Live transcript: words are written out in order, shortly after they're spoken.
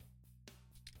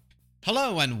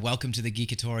Hello and welcome to the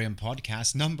Geekatorium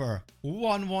podcast number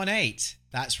 118.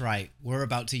 That's right, we're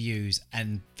about to use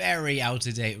a very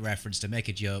out-of-date reference to make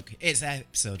a joke. It's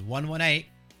episode 118.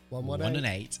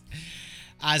 118.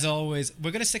 As always, we're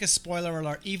going to stick a spoiler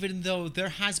alert, even though there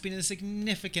has been a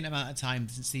significant amount of time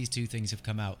since these two things have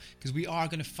come out, because we are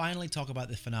going to finally talk about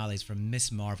the finales from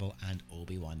Miss Marvel and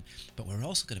Obi-Wan. But we're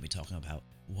also going to be talking about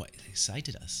what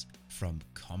excited us from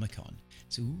Comic-Con.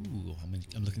 So,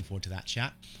 I'm looking forward to that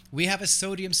chat. We have a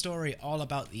Sodium story all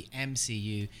about the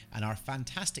MCU, and our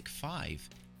Fantastic Five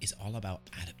is all about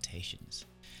adaptations.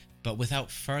 But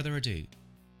without further ado,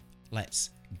 let's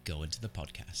go into the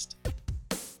podcast.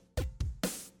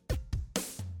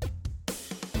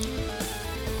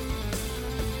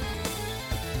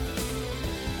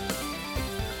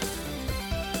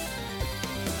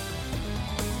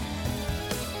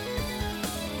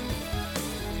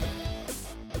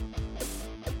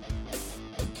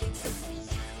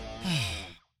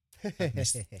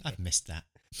 I've missed that.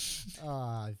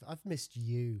 I've missed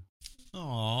you.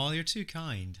 Oh, you're too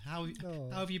kind. How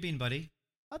have you been, buddy?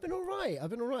 I've been all right.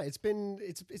 It's been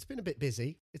a bit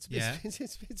busy. It's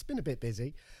been a bit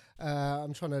busy.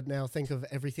 I'm trying to now think of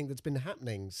everything that's been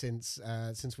happening since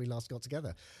we last got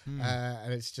together,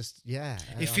 and it's just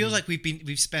It feels like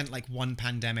we've spent like one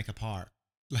pandemic apart.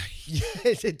 Like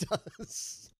yes, it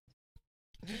does.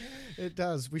 It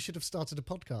does. We should have started a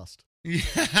podcast.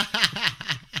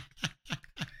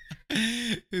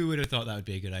 Who would have thought that would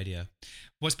be a good idea?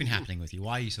 What's been happening with you?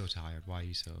 Why are you so tired? Why are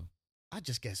you so... I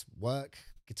just guess work,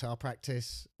 guitar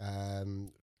practice,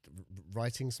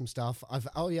 writing some stuff.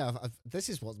 This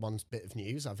is one bit of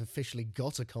news. I've officially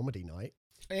got a comedy night.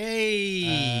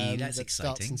 Hey, that's that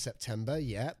exciting. Starts in September.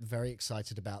 Yeah, very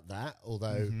excited about that.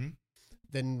 Although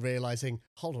then realizing,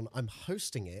 hold on, I'm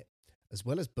hosting it as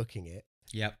well as booking it.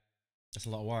 Yep, that's a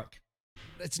lot of work.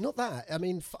 It's not that. I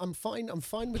mean, I'm fine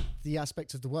with the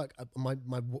aspect of the work.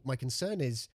 My concern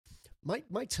is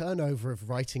my turnover of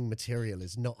writing material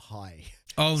is not high.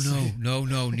 Oh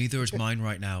no, neither is mine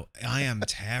right now. I am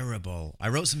terrible. I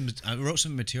wrote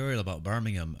some material about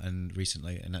Birmingham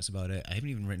recently, and that's about it. I haven't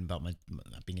even written about my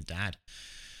being a dad.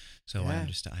 So yeah.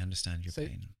 I understand your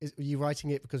pain. Are you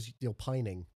writing it because you're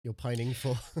pining? You're pining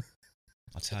for...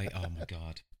 I'll tell you, oh my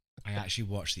God. I actually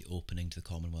watched the opening to the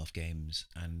Commonwealth Games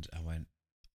and I went,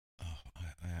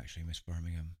 I actually miss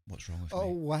Birmingham. What's wrong with me? Oh,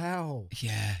 wow.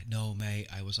 Yeah, no, mate.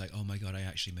 I was like, oh my God, I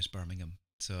actually miss Birmingham.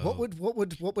 So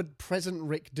what would present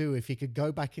Rick do if he could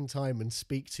go back in time and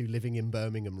speak to living in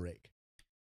Birmingham Rick?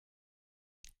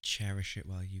 Cherish it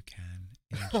while you can.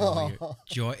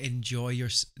 Enjoy your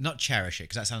not cherish it,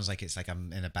 because that sounds like it's like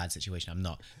I'm in a bad situation. I'm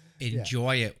not.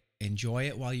 Enjoy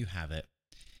it while you have it.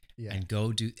 Yeah. And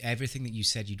go do everything that you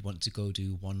said you'd want to go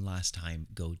do one last time.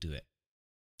 Go do it.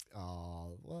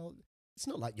 Oh, well, it's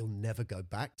not like you'll never go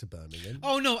back to Birmingham.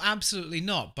 Oh, no, absolutely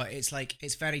not. But it's like,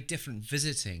 it's very different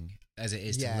visiting as it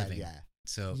is to living. Yeah.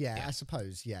 So, I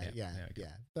suppose. Yeah.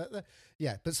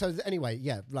 But so anyway,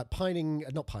 like trying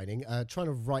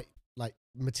to write like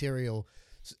material.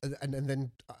 And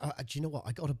then, do you know what?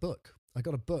 I got a book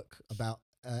about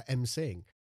emceeing.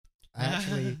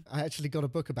 I actually got a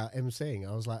book about emceeing.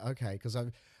 I was like, okay, because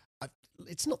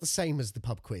it's not the same as the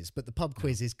pub quiz, but the pub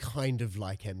quiz is kind of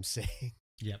like emceeing.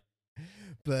 Yep.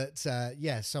 But so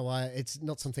it's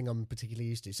not something I'm particularly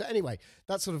used to. So anyway,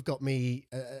 that sort of got me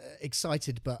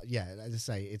excited, but yeah, as I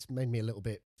say, it's made me a little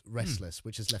bit restless,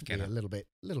 which has left me a little bit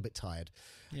tired.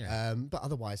 Yeah. But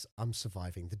otherwise, I'm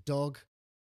surviving. The dog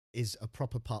is a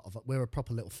proper part of it. We're a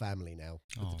proper little family now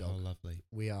with the dog. Oh, lovely.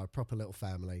 We are a proper little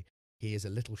family. He is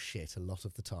a little shit a lot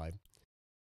of the time.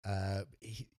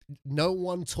 No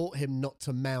one taught him not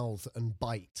to mouth and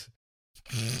bite.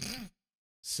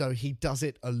 So he does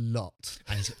it a lot.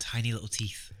 And he's got tiny little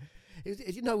teeth.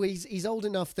 He's old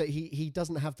enough that he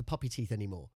doesn't have the puppy teeth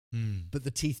anymore. But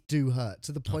the teeth do hurt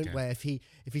to the point where if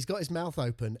he's got his mouth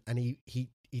open and he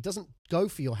doesn't go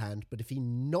for your hand, but if he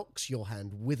knocks your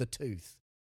hand with a tooth,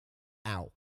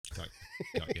 ow.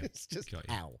 Got you. It's just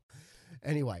ow.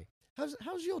 Anyway.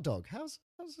 How's your dog? How's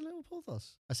the little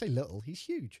Porthos? I say little, he's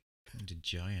huge. He's a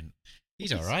giant.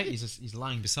 He's all right. He's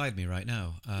lying beside me right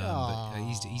now. But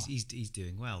he's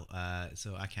doing well.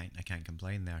 So I can't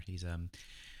complain there. He's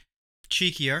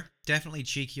cheekier, definitely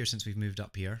cheekier since we've moved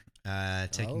up here.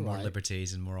 Taking more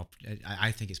liberties and more.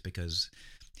 I think it's because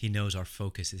he knows our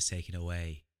focus is taken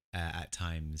away at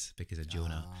times because of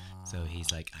Jonah. So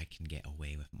he's like, I can get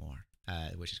away with more,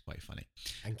 which is quite funny.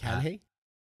 And can he?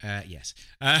 Yes,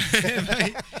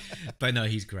 but no,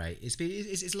 he's great.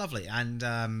 It's lovely, and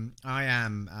I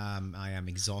am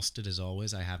exhausted as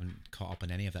always. I haven't caught up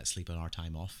on any of that sleep on our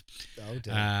time off. Oh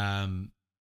dear.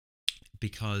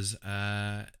 because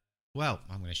well,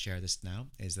 I'm going to share this now.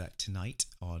 Is that tonight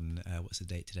on what's the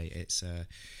date today? It's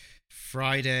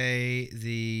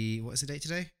Friday. What's the date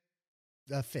today?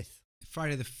 5th.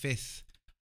 Friday the 5th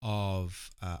of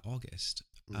August.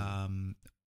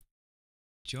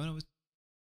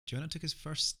 Jonah took his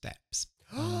first steps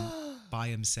by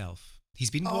himself. He's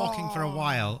been walking for a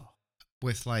while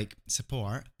with like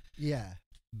support. Yeah.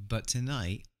 But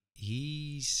tonight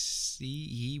he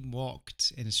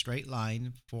walked in a straight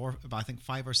line for about, I think,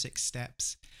 5 or 6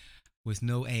 steps with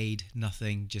no aid,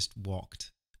 nothing, just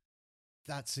walked.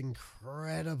 That's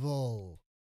incredible.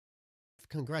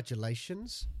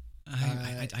 Congratulations.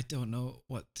 I don't know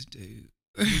what to do.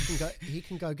 He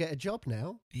can go get a job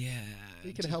now. Yeah.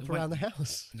 He can help around the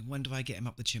house. When do I get him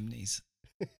up the chimneys?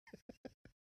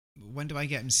 When do I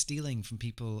get him stealing from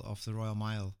people off the Royal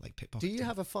Mile, like pickpocketing? Do you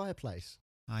have a fireplace?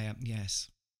 I am, yes.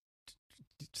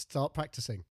 Start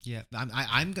practicing. Yeah,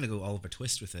 I'm gonna go Oliver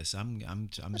Twist with this. I'm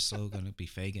still gonna be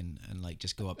Fagin and like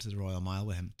just go up to the Royal Mile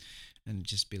with him, and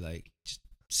just be like, just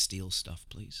steal stuff,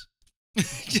 please.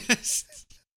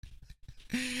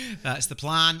 That's the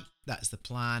plan. That's the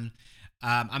plan.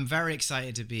 I'm very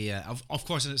excited to be. Of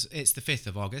course, it's the 5th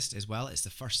of August as well. It's the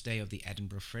first day of the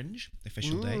Edinburgh Fringe,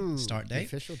 official day, start date.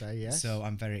 Official day, yes. So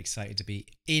I'm very excited to be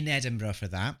in Edinburgh for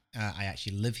that. I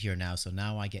actually live here now, so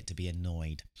now I get to be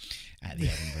annoyed at the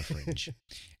Edinburgh Fringe.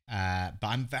 But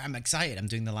I'm excited. I'm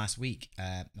doing the last week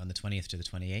on the 20th to the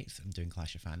 28th. I'm doing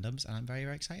Clash of Fandoms, and I'm very,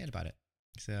 very excited about it.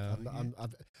 So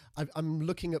I'm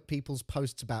looking at people's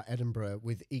posts about Edinburgh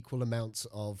with equal amounts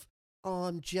of, oh,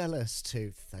 I'm jealous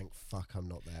too. Thank fuck I'm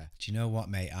not there. Do you know what,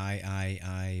 mate?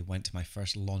 I went to my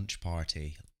first launch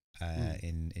party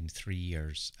in 3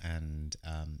 years, and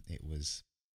it was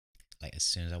like, as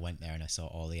soon as I went there and I saw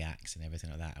all the acts and everything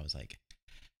like that, I was like,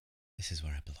 this is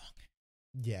where I belong.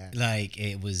 Yeah. Like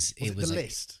it was the like,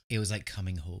 list? It was like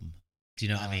coming home. Do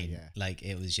you know what I mean? Yeah. Like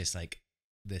it was just like,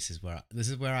 this is where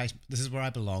I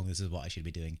belong. This is what I should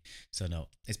be doing. So no,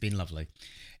 it's been lovely.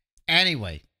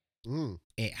 Anyway,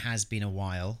 it has been a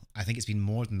while. I think it's been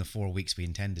more than the 4 weeks we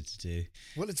intended to do.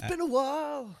 Well, it's been a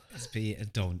while.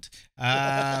 Don't.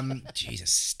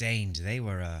 Jesus, Stained. They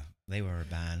were a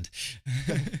band.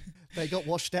 They got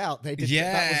washed out. They did.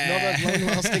 Yeah. That was not a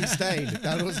long-lasting stain.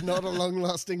 That was not a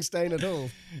long-lasting stain at all.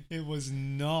 It was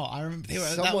not. I remember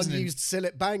someone used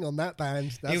Sillet Bang on that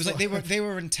band. It was like they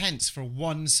were intense for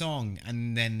one song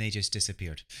and then they just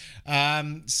disappeared.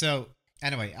 So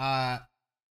anyway,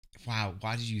 wow,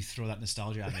 why did you throw that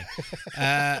nostalgia at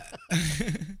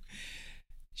me?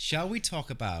 Shall we talk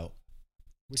about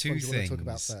Which two one do you want things to talk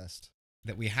about first?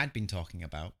 that we had been talking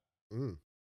about?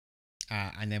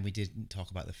 And then we didn't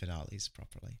talk about the finales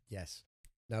properly. Yes.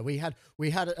 No, we had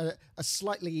a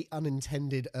slightly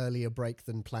unintended earlier break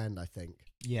than planned, I think.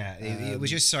 Yeah, it was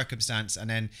just circumstance, and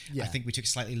then I think we took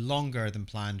slightly longer than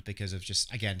planned because of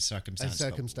just, again, circumstance.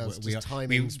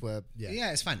 Timings were...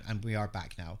 Yeah, it's fine, and we are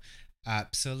back now.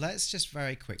 So let's just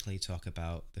very quickly talk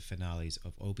about the finales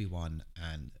of Obi-Wan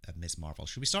and Ms. Marvel.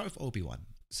 Should we start with Obi-Wan?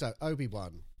 So,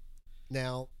 Obi-Wan.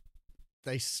 Now...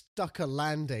 They stuck a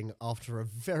landing after a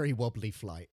very wobbly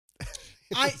flight.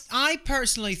 I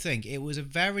personally think it was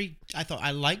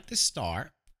I liked the start,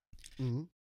 and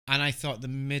I thought the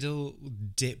middle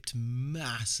dipped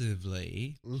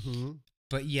massively. Mm-hmm.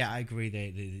 But yeah, I agree.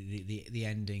 The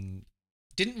ending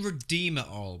didn't redeem it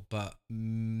all, but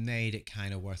made it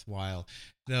kind of worthwhile.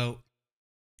 Though,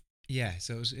 yeah,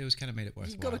 so it was kind of made it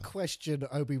worthwhile. You've got to question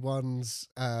Obi-Wan's...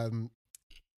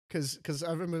 Because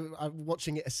I remember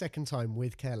watching it a second time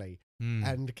with Kelly,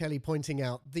 and Kelly pointing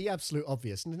out the absolute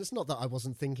obvious. And it's not that I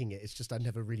wasn't thinking it, it's just I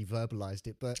never really verbalized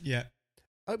it. But yeah,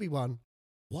 Obi-Wan,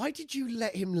 why did you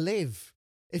let him live?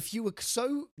 If you were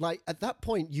so, like, at that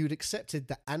point, you'd accepted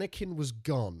that Anakin was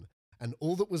gone, and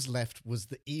all that was left was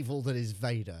the evil that is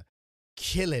Vader.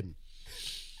 Kill him.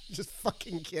 Just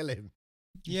fucking kill him.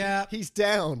 Yeah. He's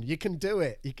down. You can do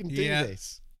it. You can do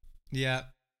this. Yeah.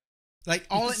 Like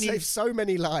all it saved so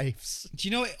many lives. Do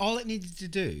you know what, all they needed to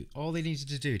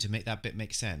do to make that bit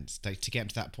make sense, like to get him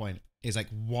to that point, is like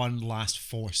one last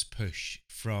force push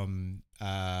from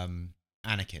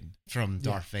Anakin, from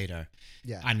Darth Vader.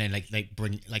 Yeah. And then like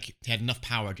bring, like, he had enough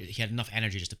power, he had enough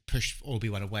energy just to push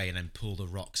Obi-Wan away and then pull the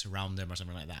rocks around them or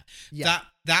something like that. Yeah.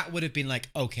 That would have been like,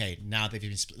 okay, now they've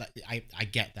even split, like, I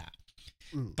get that.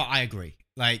 But I agree.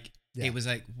 Like, it was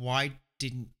like, why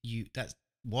didn't you, that's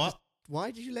what?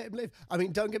 Why did you let him live? I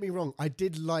mean, don't get me wrong. I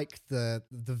did like the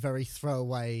very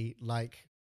throwaway, like,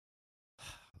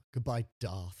 goodbye,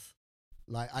 Darth.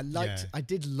 Like, I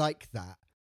did like that,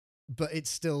 but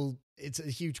it's a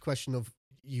huge question of,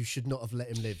 you should not have let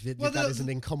him live. Well, that is an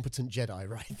incompetent Jedi,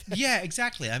 right? Yeah,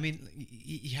 exactly. I mean,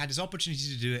 he had his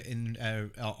opportunity to do it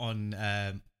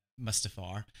on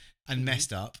Mustafar and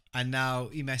messed up, and now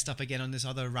he messed up again on this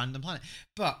other random planet.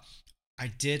 But I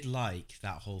did like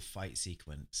that whole fight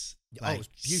sequence. Like, it was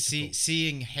beautiful.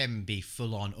 Seeing him be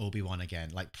full on Obi-Wan again,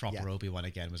 like proper Obi-Wan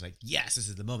again, was like, yes, this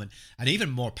is the moment, and even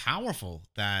more powerful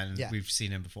than we've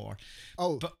seen him before.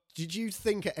 Oh, but did you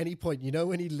think at any point,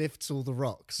 when he lifts all the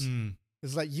rocks?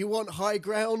 It's like, you want high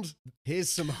ground?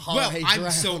 Here's some high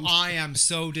ground. I am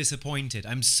so disappointed.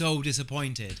 I'm so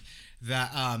disappointed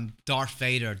that Darth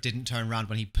Vader didn't turn around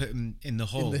when he put him in the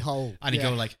hole. And he'd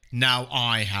go like, now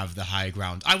I have the high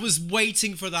ground. I was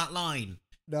waiting for that line.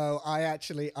 No, I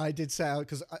did say,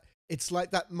 because it's like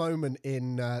that moment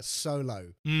in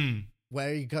Solo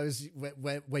where he goes,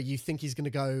 where you think he's going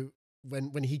to go,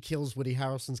 when he kills Woody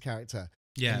Harrelson's character.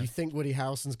 Yeah. And you think Woody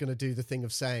Harrelson's going to do the thing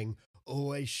of saying,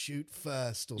 always shoot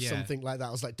first or something like that.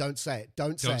 I was like, don't say it.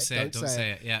 Don't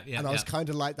say it. Yeah. And I was kind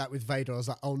of like that with Vader. I was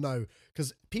like, oh no.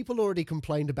 Because people already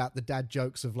complained about the dad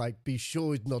jokes of like, be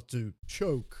sure not to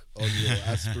choke on your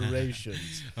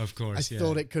aspirations. Of course, I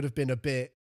thought it could have been a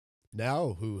bit,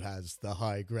 now who has the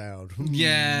high ground?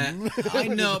 Yeah, I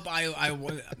know, but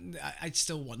I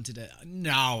still wanted it.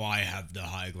 Now I have the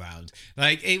high ground.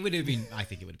 Like, it would have been, I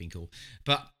think it would have been cool.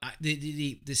 But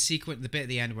the sequence, the bit at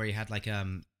the end where he had like,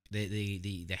 the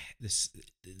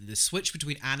switch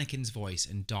between Anakin's voice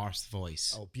and Darth's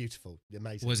voice. Oh, beautiful,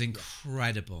 amazing! Was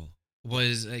incredible.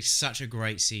 Was like such a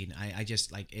great scene. I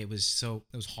just like it was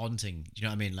haunting. Do you know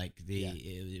what I mean? Like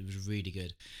it was really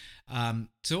good.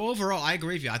 So overall, I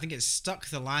agree with you. I think it stuck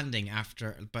the landing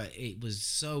but it was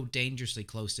so dangerously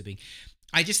close to being.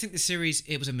 I just think the series,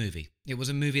 it was a movie. It was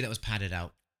a movie that was padded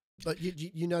out. But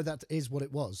you know that is what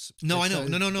it was. No, I know.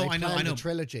 No, I know. The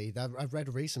trilogy that I've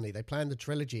read recently, they planned the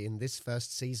trilogy, and this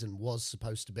first season was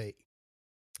supposed to be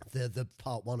the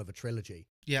part one of a trilogy.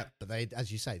 Yeah. But they,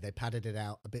 as you say, they padded it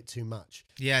out a bit too much.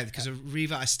 Yeah, because of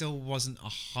Reva, I still wasn't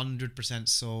 100%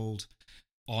 sold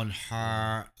on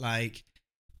her. Like,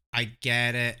 I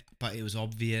get it, but it was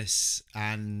obvious,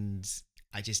 and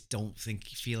I just don't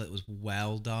feel it was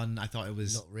well done. I thought it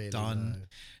was not really done.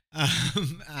 No.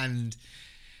 And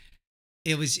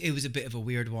it was a bit of a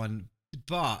weird one,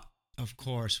 but of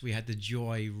course we had the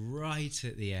joy right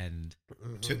at the end.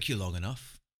 Took you long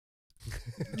enough.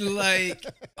 Like,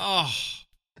 oh,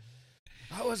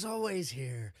 I was always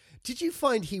here. Did you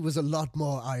find he was a lot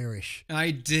more Irish? I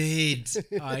did,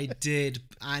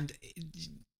 and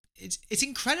it's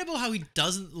incredible how he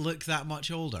doesn't look that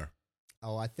much older.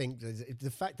 Oh, I think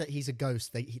the fact that he's a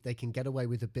ghost, they can get away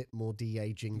with a bit more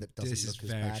de-aging that doesn't look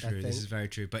as bad. True. This is very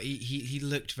true. But he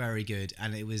looked very good,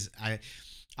 and it was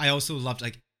I also loved,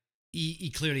 like,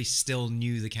 he clearly still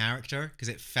knew the character because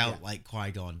it felt like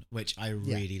Qui-Gon, which I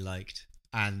really liked.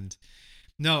 And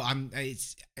no,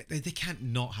 they can't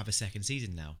not have a second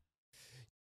season now.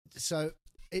 So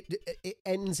it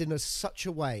ends in such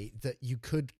a way that you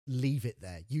could leave it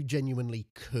there. You genuinely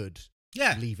could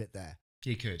leave it there.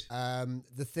 You could.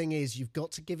 The thing is, you've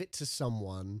got to give it to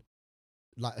someone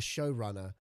like a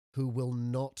showrunner who will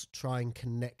not try and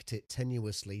connect it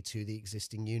tenuously to the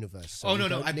existing universe. So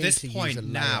no. At this point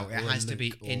now, it has to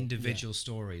be individual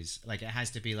stories. Like, it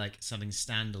has to be like something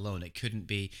standalone. It couldn't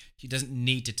be. It doesn't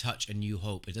need to touch A New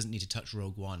Hope. It doesn't need to touch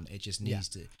Rogue One. It just needs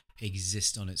to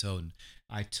exist on its own.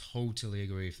 I totally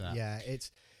agree with that. Yeah, it's.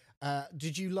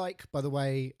 Did you like, by the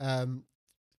way,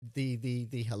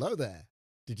 the hello there?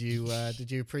 Did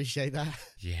you appreciate that?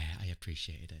 Yeah, I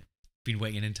appreciated it. Been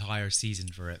waiting an entire season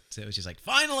for it. So it was just like,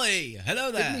 finally,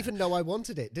 hello there. Didn't even know I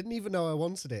wanted it.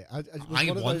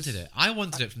 I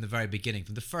wanted it from the very beginning.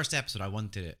 From the first episode, I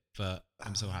wanted it. But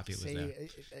I'm so happy it was there.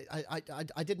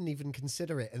 I didn't even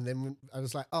consider it. And then I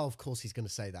was like, oh, of course he's going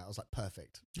to say that. I was like,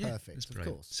 perfect, of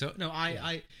course. So, no,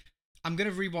 I'm going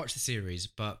to rewatch the series,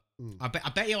 but I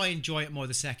bet you I enjoy it more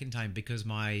the second time because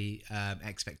my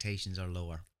expectations are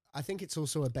lower. I think it's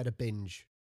also a better binge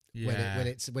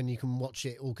when you can watch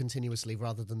it all continuously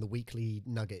rather than the weekly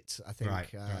nuggets. I think I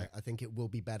think it will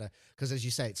be better because, as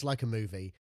you say, it's like a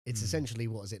movie. It's essentially,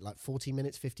 what is it, like 40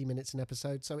 minutes, 50 minutes an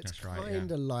episode? So it's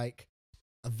kind of like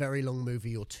a very long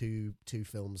movie or two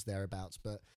films thereabouts.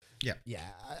 But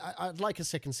I'd like a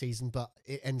second season, but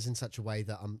it ends in such a way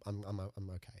that I'm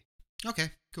okay. Okay,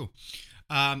 cool.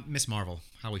 Miss Marvel,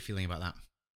 how are we feeling about that?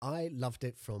 I loved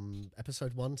it from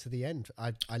episode 1 to the end.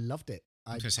 I loved it.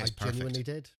 I genuinely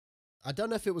did. I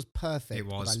don't know if it was perfect,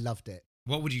 but I loved it.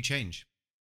 What would you change?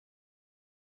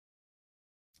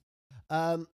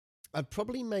 I'd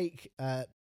probably make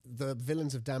the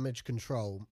Villains of Damage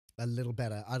Control a little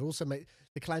better. I'd also make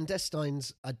the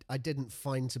Clandestines, I didn't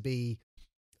find to be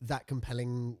that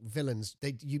compelling villains.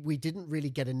 We didn't really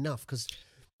get enough because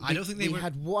I don't think we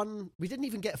had one. We didn't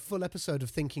even get a full episode of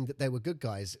thinking that they were good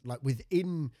guys. Like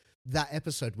within that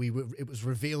episode, it was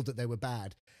revealed that they were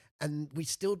bad, and we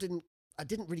still didn't. I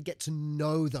didn't really get to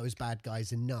know those bad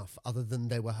guys enough, other than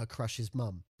they were her crush's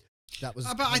mum. That was.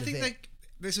 But I think like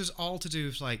this was all to do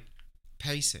with like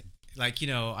pacing. Like, you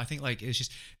know, I think like it's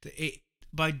just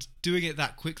by doing it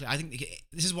that quickly. I think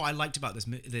this is what I liked about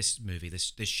this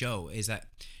show, is that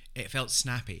it felt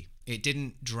snappy. It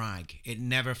didn't drag. It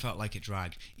never felt like it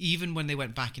dragged. Even when they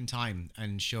went back in time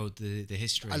and showed the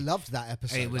history. I loved that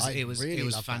episode. It was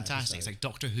fantastic. It's like,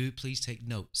 Doctor Who, please take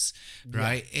notes,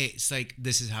 right? Yeah. It's like,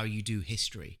 this is how you do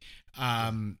history.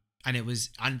 And it was,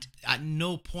 and at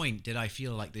no point did I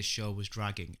feel like this show was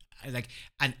dragging.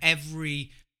 And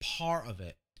every part of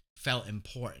it felt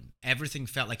important. Everything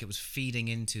felt like it was feeding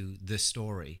into the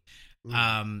story.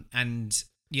 And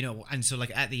you know, and so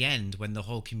like at the end, when the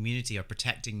whole community are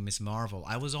protecting Miss Marvel,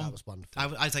 I was on. That was wonderful.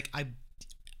 I was like,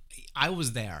 I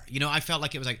was there. You know, I felt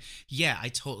like it was like, yeah, I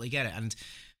totally get it. And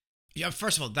yeah,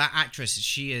 first of all, that actress,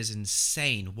 she is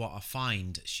insane. What a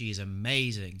find! She is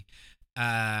amazing.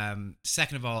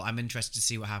 Second of all, I'm interested to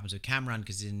see what happens with Cameron,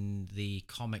 because in the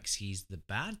comics, he's the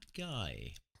bad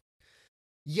guy.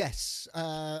 Yes,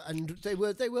 and they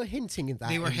were hinting at that.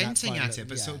 They were hinting at it,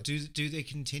 but so do they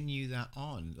continue that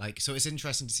on? Like, so it's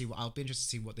interesting to see I'll be interested to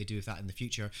see what they do with that in the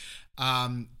future.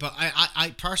 But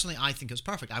I personally, I think it was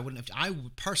perfect. I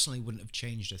personally wouldn't have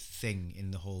changed a thing in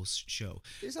the whole show.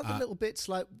 There's other little bits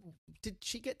like, did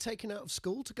she get taken out of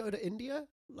school to go to India?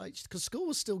 Like, because school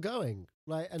was still going.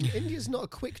 Like, and India's not a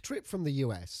quick trip from the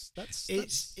US.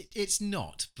 It's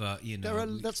not, but you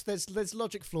know, there's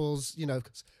logic flaws, you know,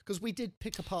 because we did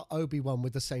pick apart Obi-Wan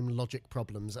with the same logic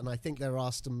problems, and I think there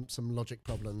are some logic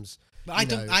problems. But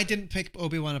I didn't pick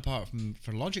Obi-Wan apart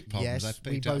for logic problems. Yes,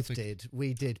 we both did.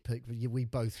 We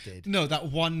both did. No,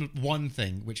 that one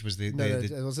thing, which was there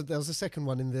was a second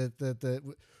one in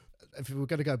the if we were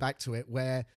going to go back to it,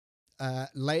 where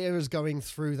Leia is going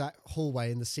through that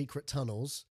hallway in the secret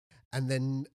tunnels, and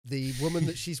then the woman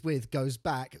that she's with goes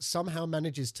back, somehow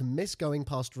manages to miss going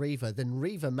past Reva, then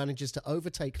Reva manages to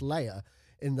overtake Leia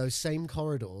in those same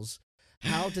corridors.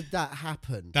 How did that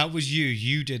happen? That was you.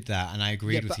 You did that, and I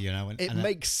agreed with you. And I went. It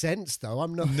makes sense, though.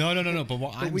 I'm not. No.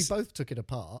 But we both took it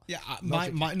apart. Yeah,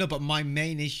 but my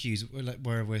main issues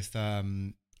were with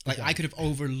I could have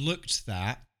overlooked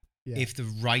that if the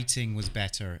writing was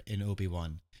better in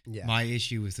Obi-Wan. Yeah. My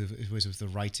issue was with the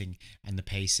writing and the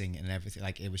pacing and everything.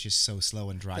 Like, it was just so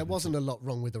slow and dragged. There wasn't a lot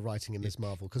wrong with the writing in Miss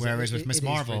Marvel. Whereas with Miss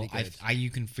Marvel, really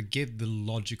you can forgive the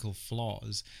logical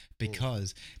flaws,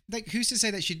 because like, who's to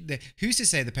say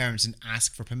the parents didn't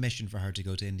ask for permission for her to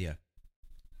go to India?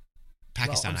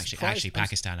 Pakistan,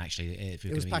 Pakistan. It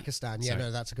was Pakistan. Yeah,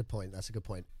 no, that's a good point.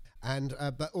 And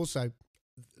but also,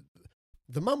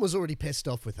 the mum was already pissed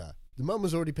off with her.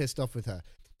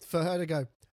 For her to go,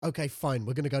 okay, fine,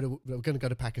 we're gonna go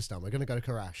to Pakistan. We're gonna go to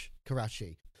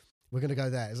Karachi. We're gonna go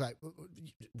there. It's like,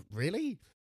 really?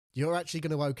 You're actually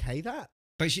gonna okay that?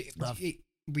 But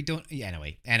we don't. Yeah,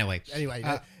 anyway.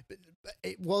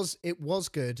 It was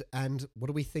good. And what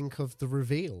do we think of the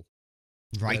reveal?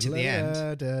 Right at the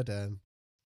end.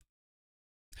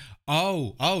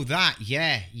 Oh, that,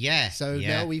 yeah. So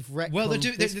now we've retconned. Well,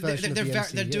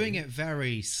 they're doing it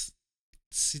very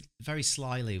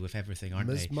slyly with everything, aren't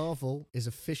they? Ms. Marvel is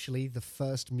officially the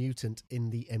first mutant in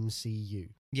the MCU.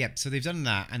 Yeah, so they've done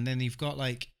that, and then you've got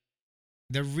like,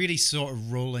 they're really sort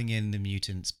of rolling in the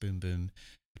mutants. Boom, boom,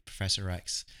 Professor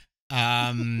X.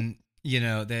 You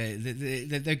know,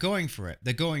 they're going for it.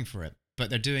 But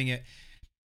they're doing it.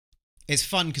 It's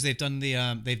fun because they've done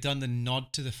the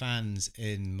nod to the fans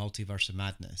in Multiverse of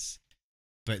Madness.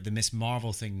 But the Miss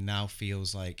Marvel thing now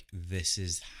feels like this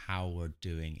is how we're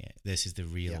doing it. This is the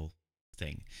real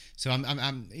thing. So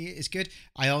I'm it's good.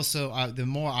 I also I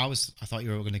thought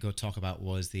you were going to go talk about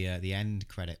was the end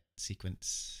credit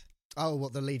sequence. Oh,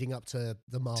 what, the leading up to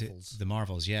the Marvels? The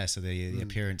Marvels, yeah. So the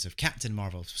appearance of Captain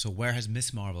Marvel. So where has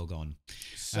Miss Marvel gone?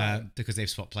 Because they've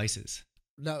swapped places.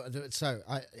 No, so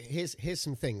here's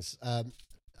some things.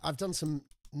 I've done some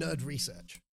nerd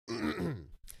research.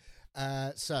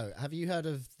 So, have you heard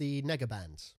of the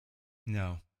Negabands?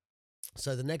 No.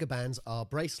 So the Negabands are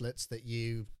bracelets that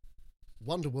you,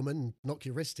 Wonder Woman, knock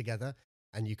your wrists together,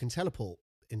 and you can teleport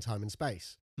in time and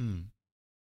space.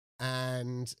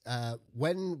 And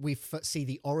when we see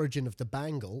the origin of the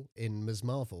bangle in Ms.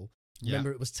 Marvel,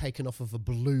 remember it was taken off of a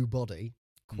blue body,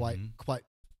 quite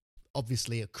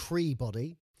obviously a Kree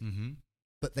body.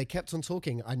 But they kept on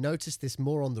talking. I noticed this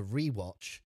more on the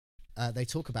rewatch. They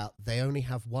talk about they only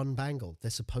have one bangle.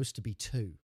 They're supposed to be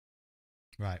two.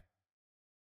 Right.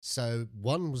 So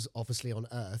one was obviously on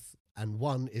Earth, and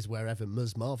one is wherever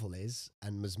Ms. Marvel is,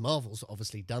 and Ms. Marvel's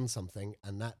obviously done something,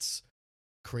 and that's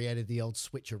created the old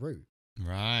switcheroo.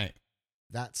 Right.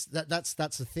 That's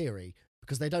a theory,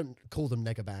 because they don't call them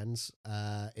negabands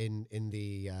in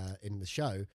the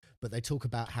show, but they talk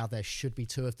about how there should be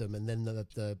two of them, and then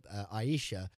the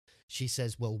Aisha, she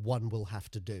says, well, one will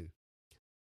have to do.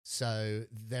 So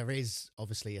there is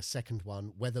obviously a second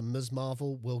one. Whether Ms.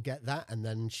 Marvel will get that and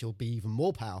then she'll be even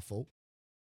more powerful,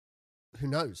 who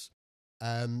knows?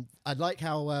 I like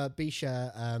how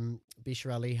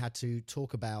Bisha Ali had to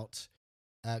talk about,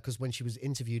 because when she was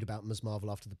interviewed about Ms.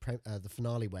 Marvel after the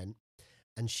finale went,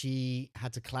 and she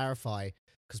had to clarify,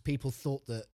 because people thought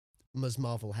that Ms.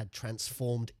 Marvel had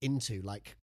transformed into,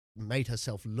 like, made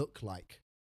herself look like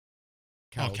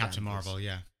Carol Captain Danvers. Marvel,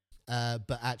 yeah.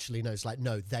 But actually, no, it's like,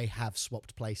 no, they have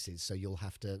swapped places, so you'll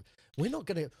have to. We're not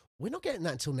getting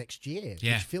that until next year,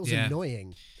 which feels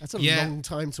annoying. That's a long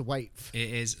time to wait. It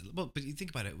is. Well, but you think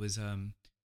about it, it was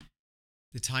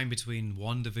the time between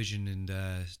WandaVision and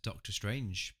Doctor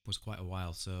Strange was quite a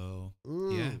while. So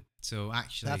yeah. So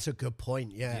actually, that's a good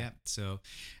point. Yeah. Yeah. So,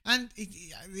 and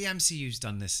the MCU's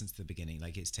done this since the beginning.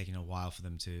 Like, it's taken a while for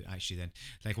them to actually then,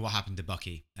 like, what happened to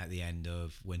Bucky at the end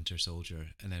of Winter Soldier,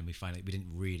 and then we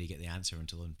didn't really get the answer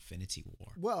until Infinity War.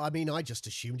 Well, I mean, I just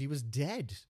assumed he was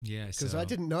dead. Yeah, because I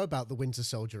didn't know about the Winter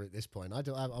Soldier at this point. I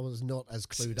was not as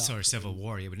clued up. Sorry, Civil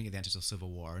War. Yeah, we didn't get the answer until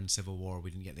Civil War, and Civil War we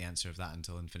didn't get the answer of that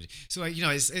until Infinity. So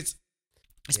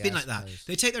it's been like that.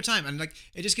 They take their time, and like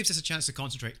it just gives us a chance to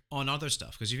concentrate on other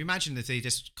stuff. Because if you imagine that they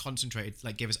just concentrated,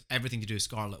 like gave us everything to do with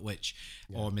Scarlet Witch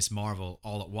or Miss Marvel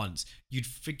all at once, you'd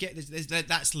forget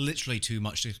that's literally too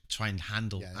much to try and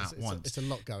handle at once. It's a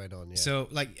lot going on. Yeah. So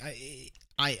like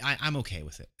I'm okay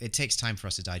with it. It takes time for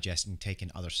us to digest and take in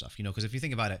other stuff, because if you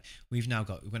think about it, we're now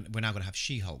going to have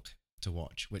She-Hulk to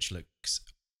watch, which looks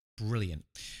brilliant.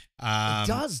 It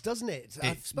does, doesn't it?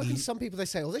 I've spoken to some people. They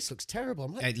say, "Oh, this looks terrible."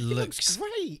 I'm like, "It looks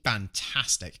great,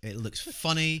 fantastic. It looks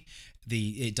funny.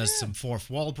 It does some fourth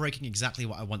wall breaking, exactly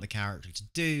what I want the character to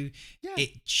do. Yeah.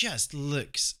 It just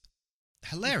looks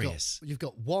hilarious. You've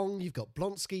got Wong, you've got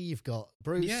Blonsky, you've got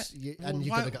Bruce, and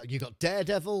you've got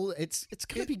Daredevil. It's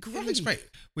going to be great. It looks great.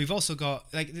 We've also got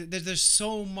like there's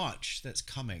so much that's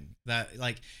coming that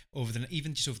like over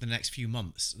the next few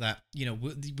months that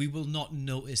we will not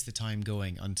notice the time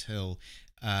going until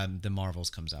the Marvels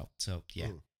comes out. So yeah,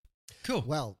 cool.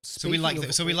 Well, so we like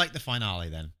the finale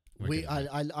then.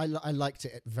 I liked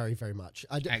it very, very much.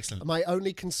 Excellent. My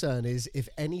only concern is if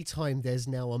any time there's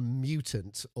now a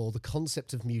mutant or the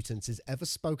concept of mutants is ever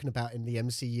spoken about in the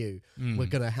MCU, we're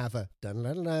going to have a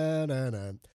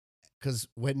dun-dun-dun-dun-dun. Because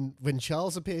when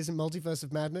Charles appears in Multiverse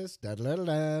of Madness,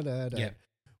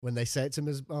 when they say it to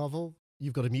Ms. Marvel,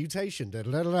 you've got a mutation.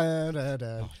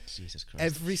 Oh, Jesus Christ.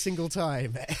 Every single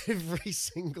time.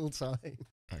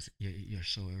 You're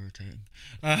so irritating.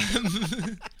 Do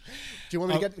you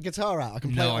want me to get the guitar out? I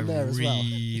can play it on there as well. No, I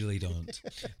really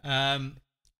don't.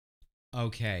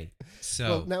 Okay, so...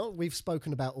 Well, now we've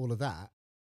spoken about all of that,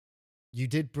 you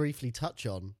did briefly touch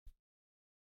on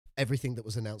everything that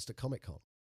was announced at Comic-Con.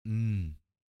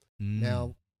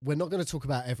 Now, we're not going to talk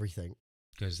about everything.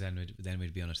 Because then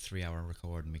we'd be on a 3-hour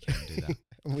record and we can't do that.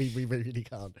 we really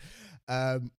can't.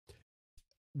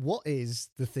 What is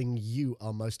the thing you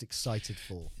are most excited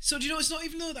for? So do you know? It's not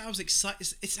even though that I was excited.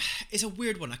 It's a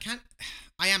weird one.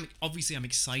 I'm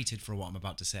excited for what I'm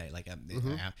about to say. Like,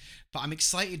 but I'm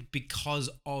excited because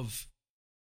of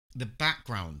the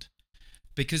background.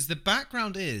 Because the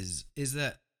background is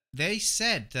that they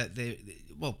said that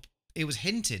it was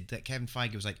hinted that Kevin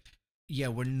Feige was like, yeah,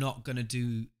 we're not gonna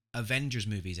do Avengers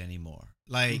movies anymore.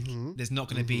 Like, there's not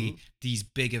going to be these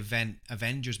big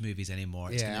Avengers movies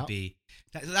anymore. It's going to be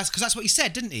that's because that's what he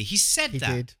said, didn't he? He said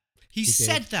that. He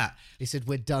said that. He said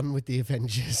we're done with the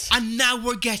Avengers, and now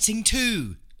we're getting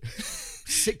 2.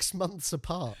 6 months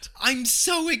apart. I'm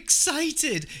so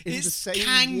excited. It's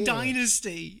Kang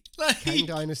Dynasty. Like, Kang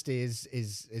Dynasty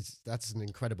is that's an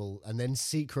incredible, and then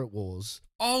Secret Wars.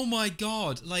 Oh my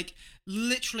God! Like,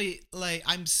 literally, like,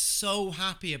 I'm so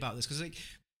happy about this because, like,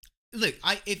 look,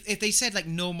 if they said like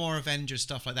no more Avengers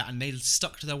stuff like that and they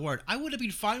stuck to their word, I would have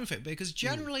been fine with it because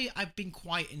generally I've been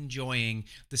quite enjoying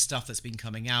the stuff that's been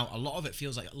coming out. A lot of it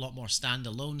feels like a lot more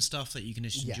standalone stuff that you can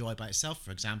just enjoy by itself.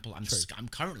 For example, I'm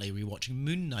currently rewatching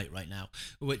Moon Knight right now,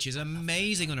 which is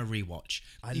amazing on a rewatch.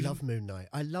 I love Moon Knight.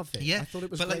 I love it. Yeah, I thought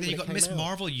it was. But great like, then you got Miss out.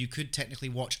 Marvel. You could technically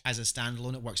watch as a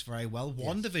standalone. It works very well.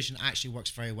 WandaVision actually works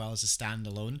very well as a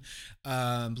standalone.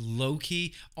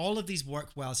 Loki. All of these work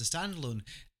well as a standalone.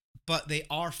 but they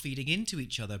are feeding into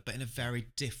each other, but in a very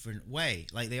different way.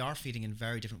 Like they are feeding in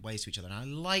very different ways to each other, and I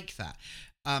like that.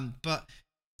 But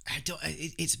I don't.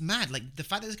 It's mad. Like the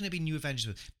fact that there's going to be new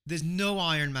Avengers. There's no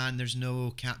Iron Man. There's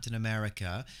no Captain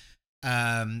America.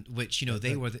 Which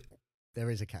they were. There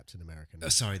is a Captain America now. Oh,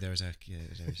 sorry, there's a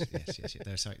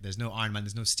yes. There's no Iron Man.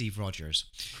 There's no Steve Rogers.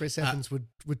 Chris Evans would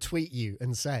tweet you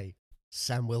and say,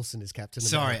 Sam Wilson is Captain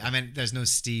Sorry, America. I meant there's no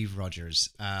Steve Rogers.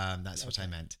 That's what I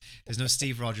meant. There's no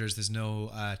Steve Rogers. There's no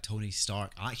Tony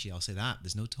Stark. Actually, I'll say that.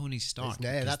 There's no Tony Stark.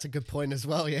 Yeah, that's a good point as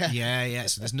well, yeah. Yeah.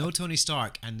 So there's no Tony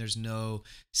Stark and there's no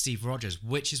Steve Rogers,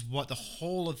 which is what the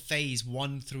whole of phase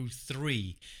 1 through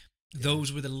 3,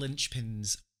 those were the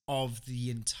linchpins of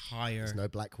the entire There's no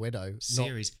Black Widow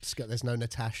series. There's no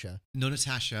Natasha. No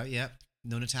Natasha,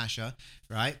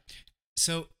 right?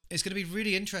 So it's going to be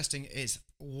really interesting.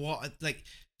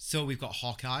 So we've got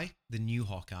Hawkeye, the new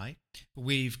Hawkeye.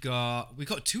 We've got 2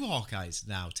 Hawkeyes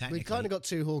now, technically. We've kind of got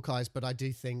 2 Hawkeyes, but I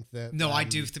do think that... No, I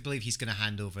do believe he's going to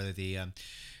hand over the...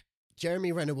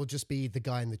 Jeremy Renner will just be the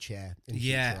guy in the chair.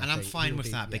 I'm fine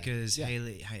with that because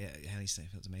Haley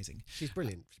Steinfeld's amazing. She's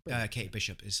brilliant. Kate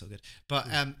Bishop is so good. But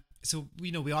so we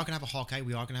are going to have a Hawkeye.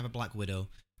 We are going to have a Black Widow.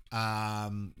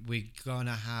 We're going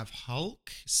to have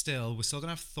Hulk still. We're still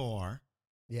going to have Thor.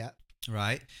 Yeah.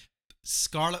 Right.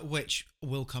 Scarlet Witch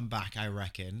will come back, I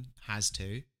reckon. Has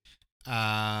to.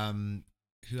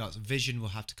 Who else? Vision will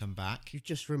have to come back. You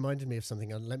just reminded me of something.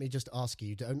 Let me just ask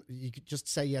you. You could just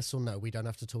say yes or no. We don't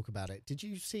have to talk about it. Did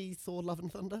you see Thor: Love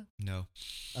and Thunder? No.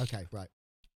 Okay, right.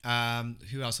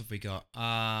 Who else have we got?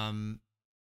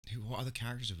 What other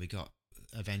characters have we got?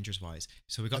 Avengers wise.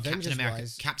 So we got Captain America.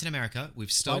 Captain America.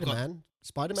 We've still got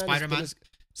Spider-Man.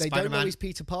 They don't know he's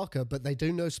Peter Parker, but they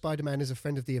do know Spider-Man is a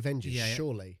friend of the Avengers. Yeah.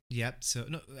 Surely. Yep. So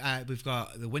no, we've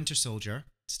got the Winter Soldier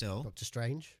still. Doctor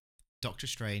Strange.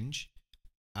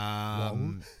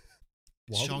 Wong.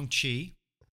 Shang-Chi.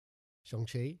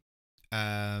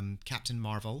 Captain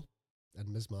Marvel. And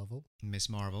Miss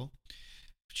Marvel.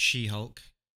 She-Hulk.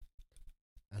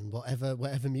 And whatever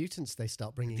mutants they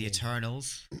start bringing the in.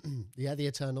 Eternals. Yeah, the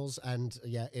Eternals and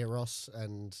Eros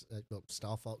and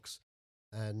Star Fox.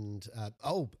 And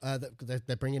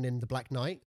they're bringing in the Black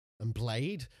Knight and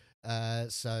Blade.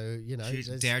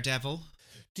 Daredevil.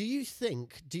 Do you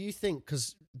think?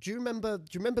 Because do you remember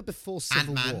before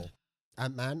Civil War?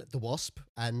 Ant-Man, the Wasp,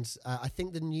 and I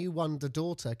think the new one, the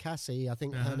daughter Cassie. I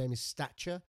think her name is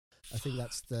Stature. I think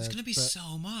that's the. It's going to be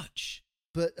so much.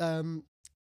 But oh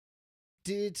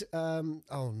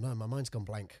no, my mind's gone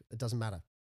blank. It doesn't matter.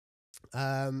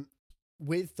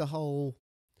 With the whole.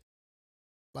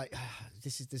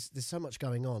 There's so much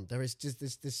going on. There's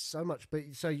so much. But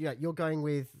so yeah, you're going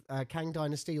with Kang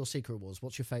Dynasty or Secret Wars?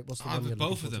 What's your favourite? What's the one you're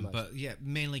both of them, but yeah,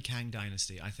 mainly Kang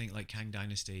Dynasty. I think Kang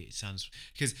Dynasty sounds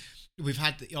because we've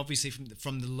had obviously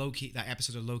from the Loki, that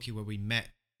episode of Loki where we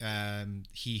met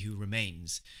He Who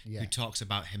Remains, who talks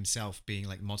about himself being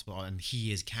multiple, and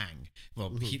he is Kang. Well,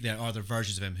 there are other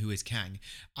versions of him who is Kang.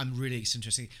 I'm really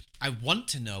interested. I want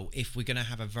to know if we're going to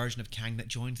have a version of Kang that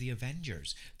joins the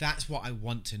Avengers. That's what I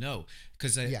want to know,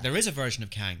 because there is a version of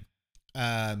Kang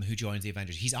who joins the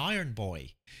Avengers. He's Iron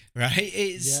Boy, right?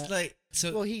 It's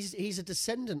Well, he's a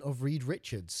descendant of Reed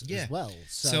Richards as well.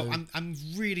 So I'm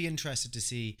really interested to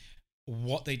see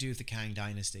what they do with the Kang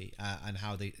Dynasty and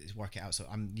how they work it out. So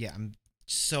I'm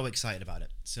so excited about it.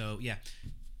 So yeah,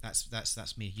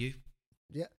 that's me. You?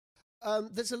 Yeah.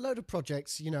 There's a load of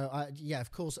projects,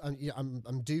 of course.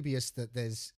 I'm dubious that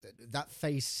there's that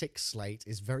Phase 6 slate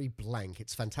is very blank.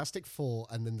 It's Fantastic Four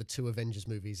and then the 2 Avengers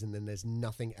movies, and then there's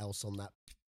nothing else on that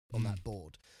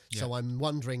board. Yeah. So I'm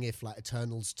wondering if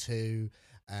Eternals 2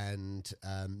 and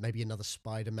maybe another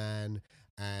Spider-Man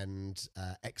and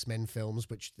X-Men films,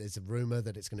 which there's a rumor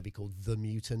that it's going to be called The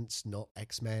Mutants, not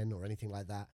X-Men or anything like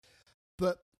that.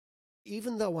 But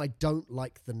even though I don't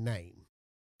like the name,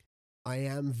 I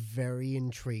am very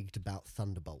intrigued about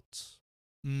Thunderbolts.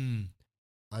 I'm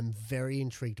very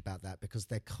intrigued about that because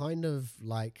they're kind of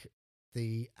like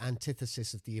the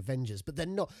antithesis of the Avengers, but they're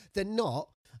not.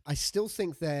 I still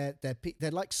think they're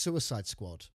like Suicide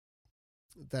Squad.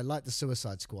 They're like the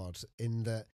Suicide Squad in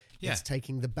that it's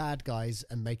taking the bad guys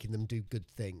and making them do good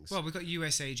things. Well, we've got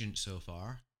US Agent so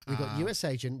far. We got US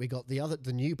Agent. We got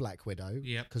the new Black Widow.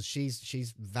 Yeah, because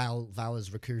she's Val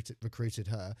has recruited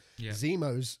her. Yeah.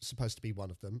 Zemo's supposed to be one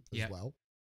of them as well.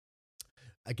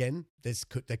 Again,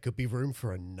 there could be room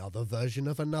for another version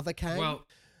of another Kang. Well,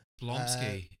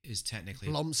 Blonsky is technically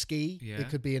Blonsky. Yeah. It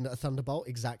could be a Thunderbolt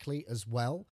exactly as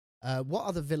well. What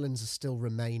other villains are still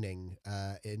remaining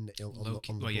on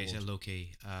Loki? On the board?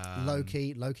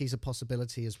 Loki. Loki's a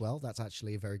possibility as well. That's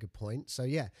actually a very good point. So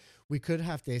yeah, we could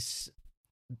have this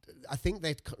I think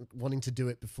they're wanting to do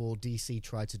it before DC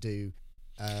tried to do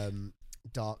the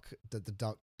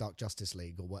Dark Justice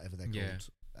League or whatever they're called.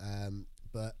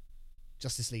 But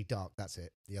Justice League Dark, that's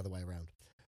it, the other way around.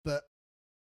 But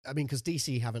I mean, because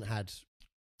DC haven't had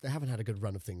a good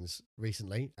run of things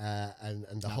recently, and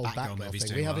the whole Batgirl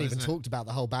thing. We haven't even talked about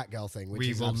the whole Batgirl thing. Which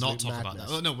we will not talk about that.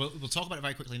 Oh, no, we'll talk about it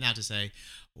very quickly now to say,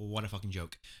 what a fucking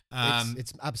joke.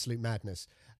 It's absolute madness.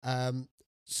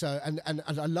 So and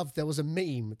I love. There was a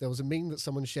meme that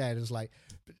someone shared. It was like,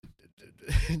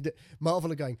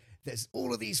 Marvel are going, there's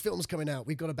all of these films coming out.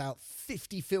 We've got about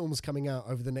 50 films coming out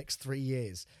over the next 3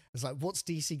 years. It's like, what's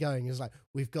DC going? It's like,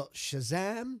 we've got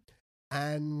Shazam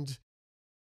and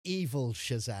Evil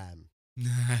Shazam.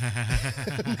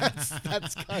 that's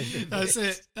kind of that's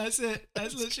it. That's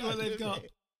literally what they've got.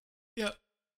 Yep.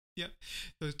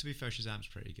 Though, to be fair, Shazam's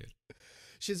pretty good.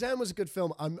 Shazam was a good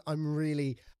film.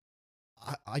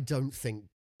 I don't think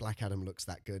Black Adam looks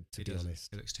that good, to be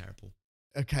honest. It looks terrible.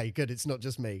 Okay, good. It's not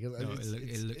just me. No,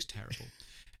 it looks terrible.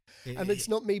 And it's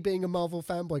not me being a Marvel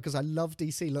fanboy, because I love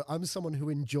DC. Look, I'm someone who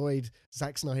enjoyed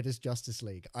Zack Snyder's Justice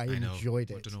League. I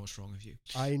enjoyed it. I don't know what's wrong with you.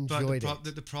 I enjoyed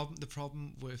it. The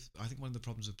problem with, I think one of the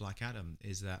problems with Black Adam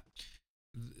is that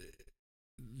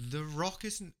The Rock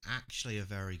isn't actually a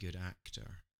very good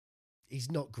actor. He's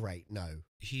not great, no.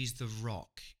 He's The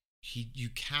Rock. You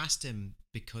cast him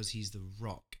because he's The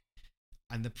Rock.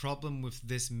 And the problem with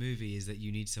this movie is that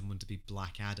you need someone to be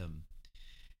Black Adam,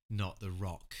 not The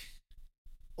Rock.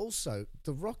 Also,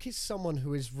 The Rock is someone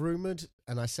who is rumoured,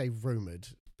 and I say rumoured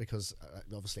because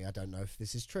obviously I don't know if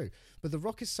this is true, but The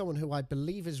Rock is someone who I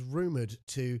believe is rumoured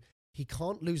to, he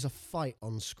can't lose a fight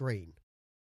on screen.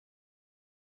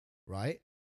 Right?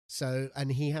 So,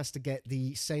 and he has to get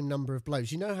the same number of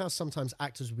blows. You know how sometimes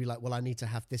actors will be like, well, I need to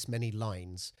have this many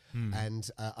lines. And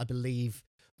I believe,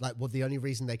 like, well, the only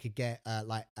reason they could get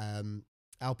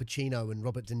Al Pacino and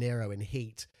Robert De Niro in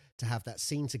Heat to have that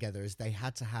scene together is they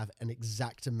had to have an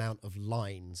exact amount of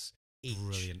lines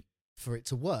each for it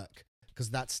to work. Because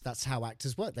that's how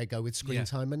actors work. They go with screen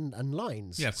time and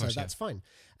lines. Yeah, of course, so that's fine.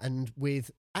 And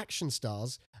with action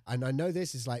stars, and I know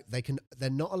this is like they're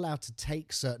not allowed to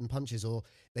take certain punches, or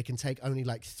they can take only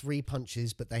like 3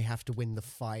 punches, but they have to win the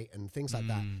fight and things like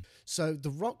that. So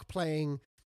The Rock playing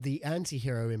the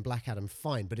anti-hero in Black Adam,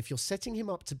 fine. But if you're setting him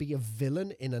up to be a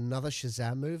villain in another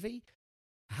Shazam movie,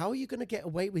 how are you going to get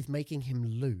away with making him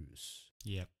lose?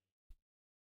 Yep.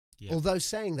 Although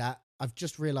saying that, I've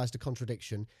just realized a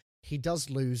contradiction. He does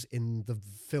lose in the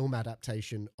film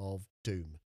adaptation of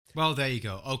Doom. Well, there you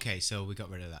go. Okay, so we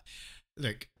got rid of that.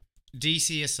 Look,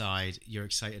 DC aside, you're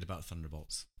excited about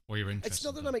Thunderbolts, or you're interested. It's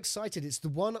not that I'm excited. It's the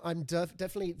one I'm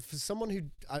definitely, for someone who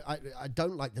I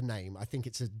don't like the name. I think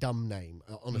it's a dumb name.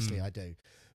 Honestly, I do.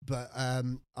 But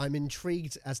I'm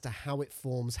intrigued as to how it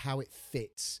forms, how it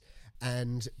fits,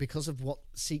 and because of what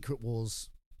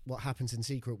happens in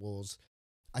Secret Wars,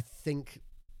 I think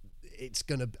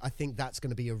that's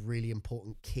gonna be a really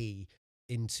important key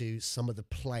into some of the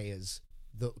players,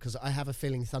 because I have a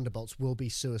feeling Thunderbolts will be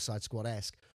Suicide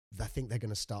Squad-esque. I think they're going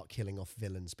to start killing off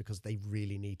villains because they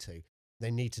really need to.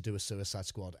 They need to do a Suicide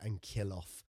Squad and kill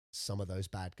off some of those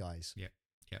bad guys. Yeah.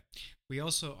 We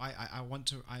also, I want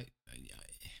to,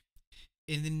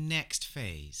 in the next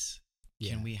phase,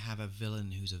 can we have a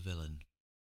villain who's a villain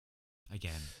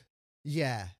again?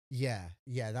 Yeah.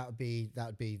 That would be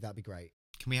great.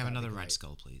 Can we have another Red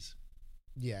Skull, please?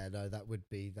 Yeah, no, that would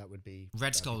be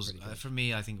Red Skull's for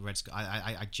me. I think Red Skull.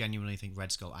 I genuinely think Red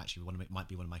Skull actually might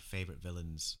be one of my favorite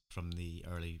villains from the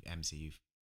early MCU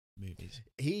movies.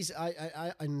 He's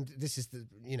and this is the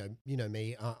you know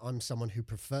me. I'm someone who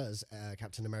prefers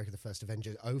Captain America: The First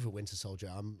Avenger over Winter Soldier.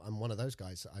 I'm one of those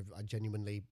guys. I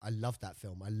genuinely love that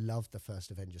film. I love the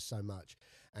First Avenger so much.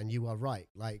 And you are right.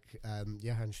 Like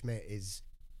Johann Schmidt is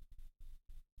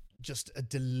just a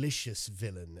delicious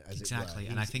villain, exactly.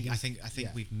 And I think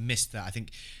we've missed that. I think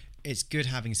it's good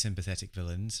having sympathetic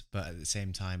villains, but at the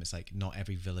same time, it's like not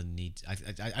every villain needs.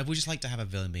 I would just like to have a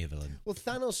villain be a villain. Well,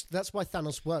 Thanos. That's why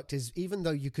Thanos worked. Is even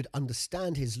though you could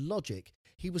understand his logic,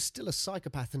 he was still a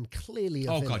psychopath and clearly a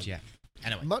villain. Oh God, yeah.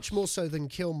 Anyway, much more so than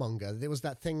Killmonger. There was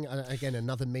that thing again,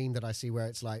 another meme that I see where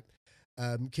it's like.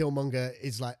 Killmonger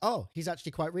is like, oh, he's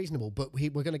actually quite reasonable, but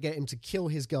we're going to get him to kill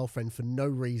his girlfriend for no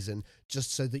reason,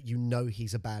 just so that you know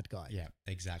he's a bad guy. Yeah,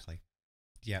 exactly.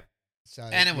 Yep. So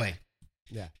anyway,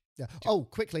 yeah. Oh,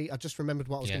 quickly, I just remembered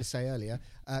what I was going to say earlier.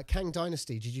 Kang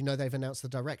Dynasty. Did you know they've announced the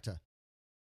director?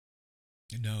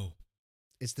 No.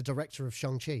 It's the director of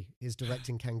Shang-Chi. He's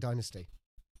directing Kang Dynasty.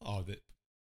 Oh,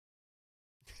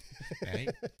 okay.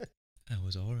 I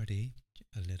was already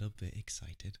a little bit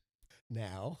excited.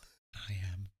 Now. I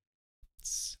am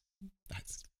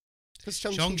That's Because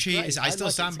Shang-Chi is. I still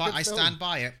stand by. I film. stand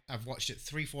by it. I've watched it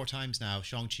 3-4 times now.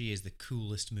 Shang-Chi is the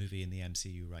coolest movie in the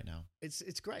MCU right now. It's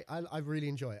great. I really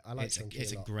enjoy it. I like Shang-Chi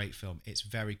It's a a lot. great film. It's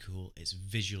very cool. It's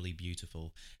visually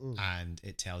beautiful, and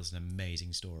it tells an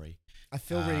amazing story. I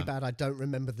feel really bad. I don't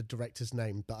remember the director's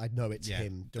name, but I know it's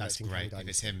him directing. That's great. If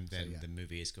it's him, then the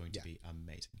movie is going to be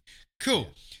amazing. Cool.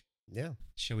 Yeah.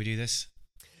 Shall we do this?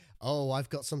 Oh, I've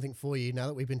got something for you. Now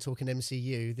that we've been talking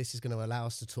MCU, this is going to allow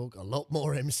us to talk a lot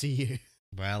more MCU.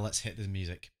 Well, let's hit the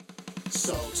music.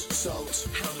 Salt,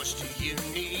 how much do you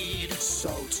need?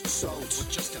 Salt, well,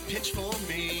 just a pinch for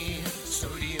me.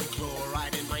 Sodium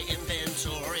chloride in my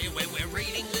inventory, where we're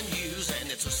reading the news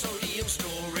and it's a sodium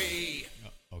story.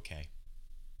 Okay.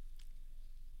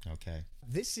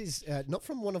 This is not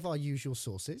from one of our usual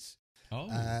sources. Oh.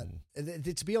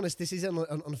 To be honest, this is on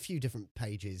a few different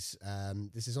pages.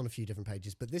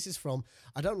 But this is from,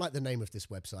 I don't like the name of this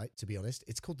website, to be honest.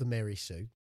 It's called the Mary Sue.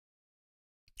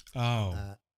 Oh.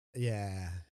 Yeah.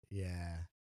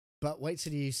 But wait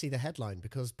till you see the headline,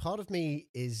 because part of me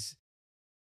is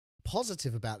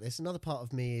positive about this. Another part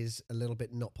of me is a little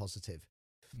bit not positive.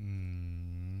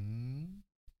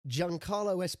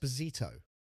 Giancarlo Esposito.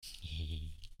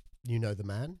 You know the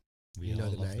man. We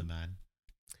all love the man.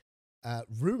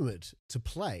 Rumored to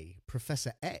play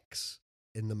Professor X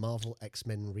in the Marvel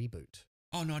X-Men reboot.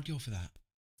 Oh, no, I'd go for that.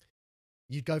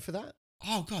 You'd go for that?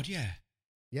 Oh, God, yeah.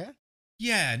 Yeah?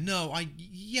 Yeah, no,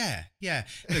 yeah.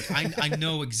 Look, I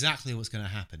know exactly what's going to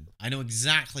happen.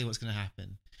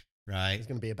 Right? There's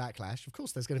going to be a backlash. Of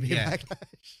course there's going to be a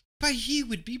backlash. But he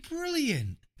would be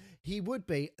brilliant. He would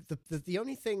be. The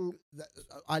only thing that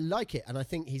I like it, and I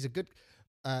think he's a good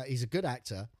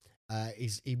actor.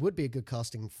 He would be a good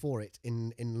casting for it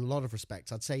in a lot of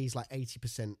respects. I'd say he's like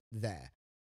 80% there.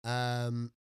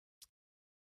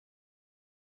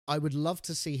 I would love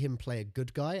to see him play a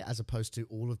good guy as opposed to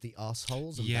all of the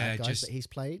assholes and bad guys that he's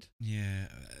played. Yeah,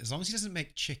 as long as he doesn't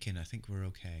make chicken, I think we're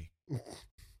okay.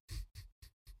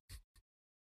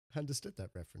 Understood that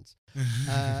reference.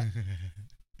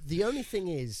 The only thing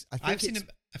is, I think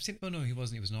I've seen. Oh no, he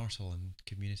wasn't. He was an arsehole in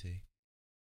Community.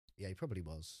 Yeah, he probably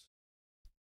was.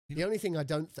 The only thing I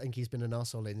don't think he's been an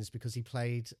arsehole in is because he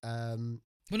played. Well,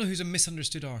 no, he's a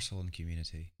misunderstood arsehole in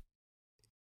Community.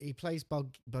 He plays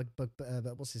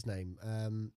what's his name?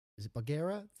 Is it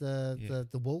Bagheera,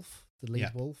 the wolf, the lead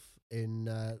wolf in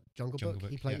Jungle Book?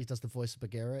 He does the voice of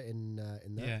Bagheera in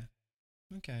there.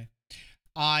 Yeah. Okay.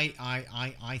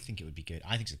 I think it would be good.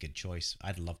 I think it's a good choice.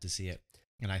 I'd love to see it,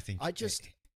 and I think I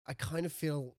kind of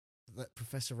feel that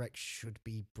Professor X should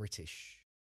be British.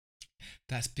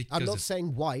 That's because I'm not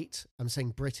saying white. I'm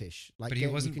saying British. But he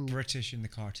wasn't British in the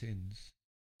cartoons.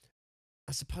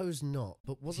 I suppose not.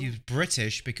 But he was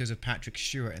British because of Patrick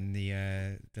Stewart in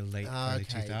the late early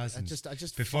 2000s. I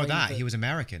just before that he was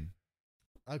American.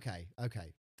 Okay.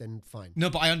 Then fine. No,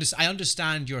 but I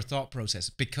understand your thought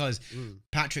process because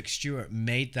Patrick Stewart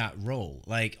made that role.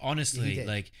 Like, honestly,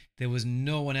 like there was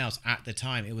no one else at the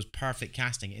time. It was perfect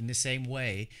casting. In the same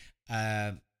way,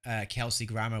 Kelsey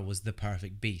Grammer was the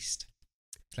perfect Beast.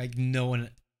 Like no one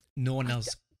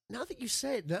else. Now that you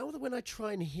say it, now that when I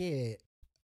try and hear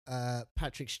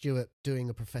Patrick Stewart doing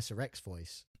a Professor X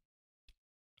voice,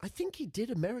 I think he did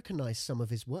Americanize some of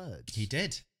his words. He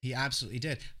did. He absolutely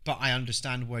did. But I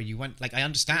understand where you went. Like, I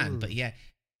understand, but yeah,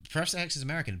 Professor X is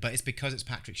American, but it's because it's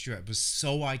Patrick Stewart. It was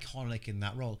so iconic in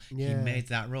that role. Yeah. He made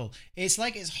that role. It's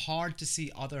like it's hard to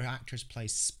see other actors play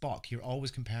Spock. You're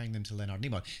always comparing them to Leonard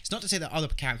Nimoy. It's not to say that other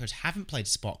characters haven't played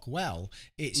Spock well.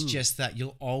 It's just that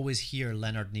you'll always hear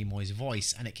Leonard Nimoy's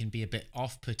voice, and it can be a bit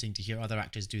off-putting to hear other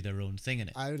actors do their own thing in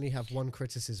it. I only have one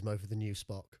criticism over the new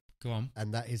Spock. Go on.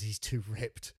 And that is he's too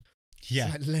ripped.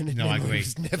 Yeah, like I agree.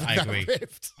 I agree.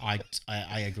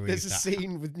 I agree. There's a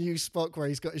scene with new Spock where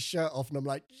he's got his shirt off, and I'm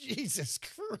like, Jesus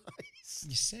Christ!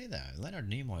 You say that Leonard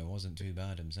Nimoy wasn't too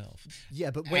bad himself. Yeah,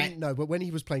 but when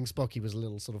he was playing Spock, he was a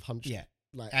little sort of hunched. Yeah.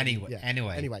 Like anyway,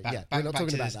 we're not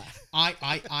talking about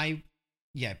that.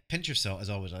 Yeah, pinch of salt as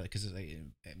always. Because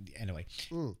anyway,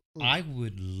 I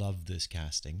would love this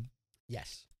casting.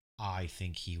 Yes, I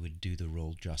think he would do the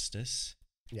role justice.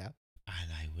 Yeah.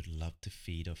 And I would love to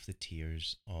feed off the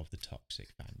tears of the toxic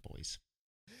fanboys.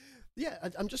 Yeah,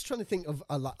 I'm just trying to think of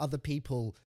other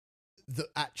people that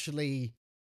actually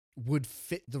would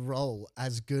fit the role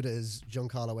as good as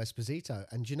Giancarlo Esposito.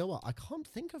 And do you know what? I can't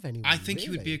think of anyone. I think he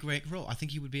would be a great role. I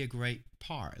think he would be a great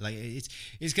part. Like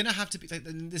it's going to have to be. Like,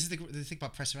 this is the thing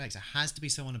about Professor X. It has to be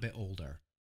someone a bit older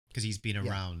because he's been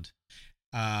around,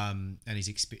 and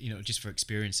he's just for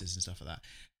experiences and stuff like that.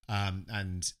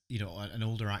 And an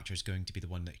older actor is going to be the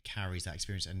one that carries that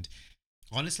experience. And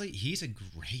Honestly, he's a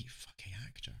great fucking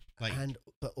actor.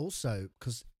 But also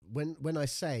because when I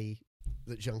say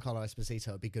that Giancarlo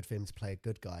Esposito would be good for him to play a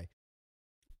good guy,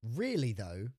 really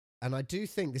though, and I do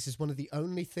think this is one of the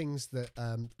only things that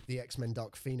the X-Men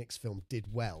Dark Phoenix film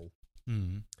did well,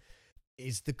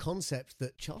 is the concept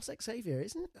that Charles Xavier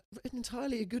isn't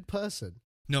entirely a good person.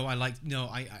 No,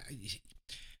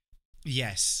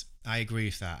 yes, I agree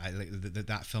with that.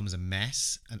 That film is a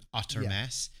mess, an utter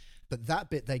mess. But that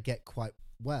bit they get quite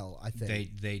well, I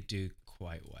think. They do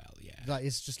quite well, yeah. Like,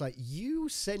 it's just like, you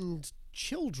send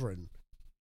children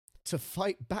to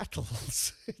fight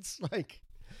battles. It's like,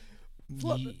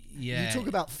 what? Yeah. You talk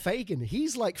about Fagin.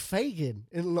 He's like Fagin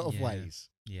in a lot of ways.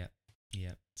 Yeah.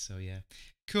 So yeah,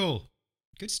 cool.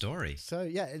 Good story. So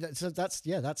yeah, that's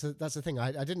the thing.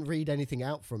 I didn't read anything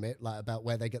out from it, like about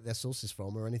where they get their sources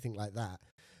from or anything like that.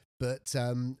 But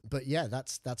yeah,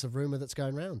 that's a rumor that's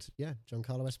going around. Yeah,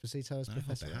 Giancarlo Esposito as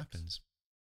Professor X. I hope it happens.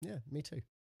 Yeah, me too.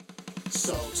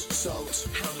 Salt,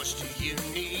 how much do you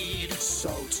need?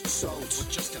 Salt, well,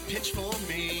 just a pinch for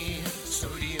me.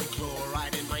 Sodium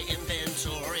chloride in my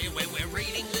inventory. We're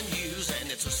reading the news and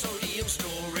it's a sodium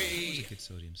story. It's a good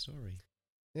sodium story.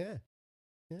 Yeah.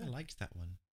 I liked that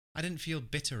one. I didn't feel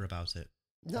bitter about it.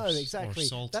 No, exactly.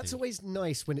 That's always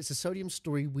nice when it's a sodium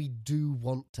story we do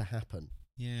want to happen.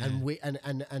 Yeah. And we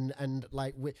and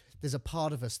like there's a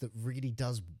part of us that really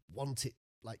does want it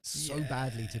like so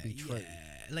badly to be true. Yeah.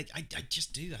 Like I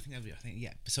just do. I think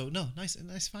yeah. So no, nice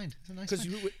find. It's a nice because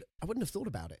I wouldn't have thought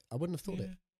about it. I wouldn't have thought it.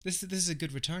 This is a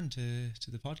good return to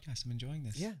the podcast. I'm enjoying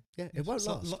this. Yeah. It won't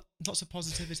last. Lots of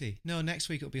positivity. No, next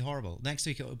week it'll be horrible. Next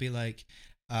week it'll be like,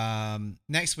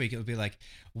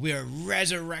 we're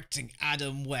resurrecting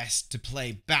Adam West to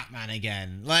play Batman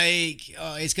again. Like,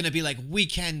 it's gonna be like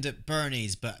Weekend at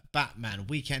Bernie's, but Batman.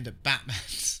 Weekend at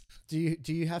Batman's. Do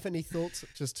you have any thoughts?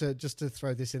 Just to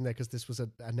throw this in there because this was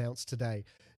announced today.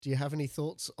 Do you have any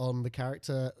thoughts on the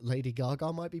character Lady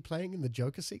Gaga might be playing in the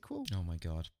Joker sequel? Oh my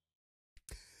god.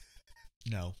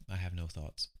 No, I have no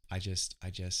thoughts. I just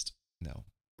no.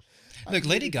 Look,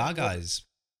 Lady Gaga is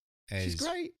she's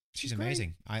great. She's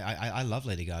amazing. Great. I love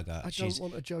Lady Gaga. I don't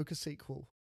want a Joker sequel.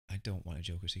 I don't want a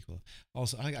Joker sequel.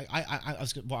 Also, what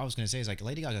I was going to say is like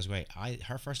Lady Gaga's great.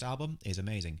 Her first album is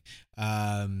amazing,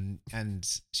 and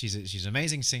she's an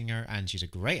amazing singer and she's a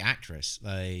great actress.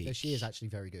 Like yeah, she is actually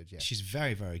very good. Yeah, she's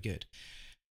very very good.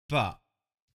 But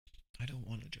I don't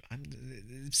want to. I'm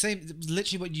same.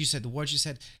 Literally what you said. The words you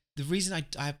said. The reason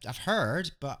I've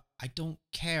heard, but I don't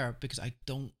care because I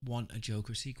don't want a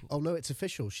Joker sequel. Oh no, it's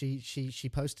official. She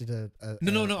posted a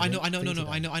no. I know. I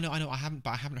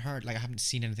haven't heard. Like I haven't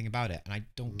seen anything about it, and I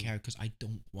don't care because I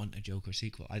don't want a Joker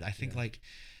sequel. I think like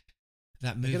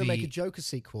that movie. They're gonna make a Joker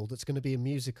sequel that's gonna be a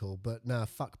musical, but nah,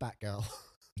 fuck Batgirl.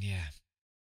 Yeah.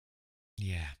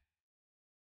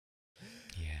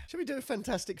 Should we do a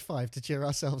Fantastic Five to cheer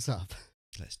ourselves up?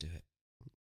 Let's do it.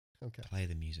 Okay. Play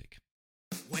the music.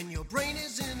 When your brain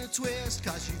is in a twist,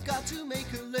 cause you've got to make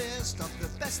a list of the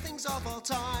best things of all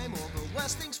time, or the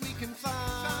worst things we can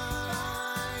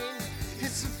find.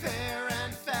 It's a fair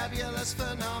and fabulous,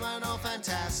 phenomenal,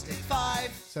 Fantastic Five.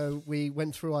 So we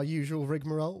went through our usual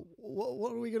rigmarole.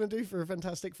 What are we going to do for a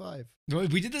Fantastic Five? Well,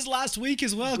 we did this last week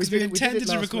as well, because we intended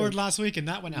to record last week, and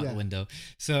that went out the window.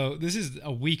 So this is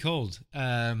a week old,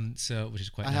 which is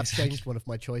quite nice. I have changed one of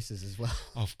my choices as well.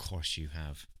 Of course you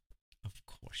have.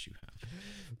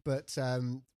 But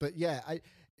yeah,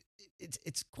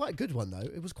 it's quite a good one though.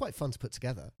 It was quite fun to put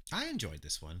together. I enjoyed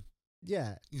this one.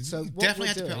 Yeah. So definitely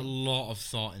had to put a lot of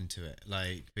thought into it,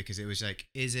 like because it was like,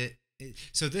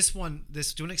 so this one? Do you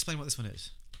want to explain what this one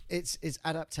is? It's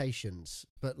adaptations,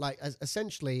 but like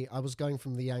essentially, I was going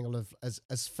from the angle of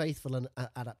as faithful an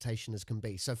adaptation as can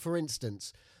be. So, for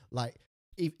instance, like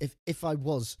if I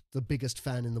was the biggest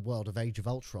fan in the world of Age of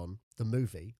Ultron, the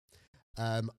movie.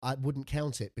 I wouldn't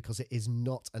count it because it is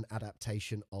not an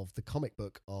adaptation of the comic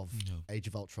book of Age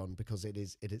of Ultron because it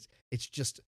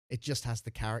just has the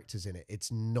characters in it.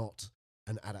 It's not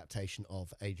an adaptation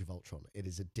of Age of Ultron. It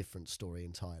is a different story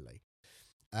entirely.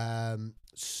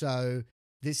 So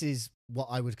this is what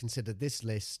I would consider this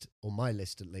list, or my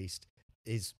list at least,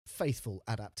 is faithful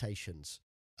adaptations.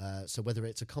 So whether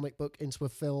it's a comic book into a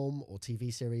film or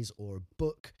TV series, or a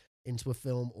book into a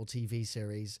film or TV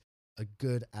series, a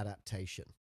good adaptation.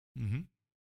 Mm-hmm.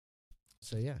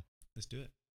 So yeah, let's do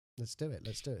it.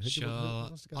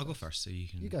 I'll go first, so you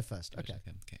can. You go first. Okay,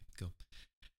 go.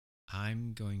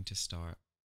 I'm going to start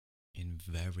in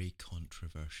very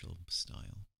controversial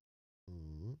style.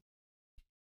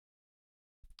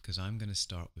 Because I'm going to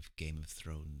start with Game of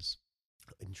Thrones.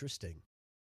 Interesting.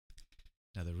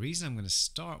 Now, the reason I'm going to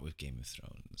start with Game of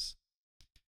Thrones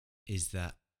is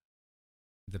that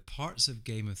the parts of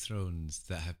Game of Thrones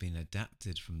that have been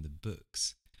adapted from the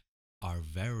books are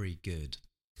very good.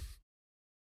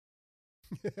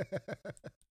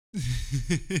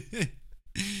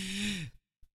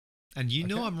 And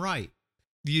I'm right.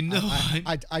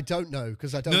 I don't know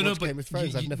because I don't watch Game of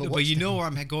Thrones. I've never watched. But you know where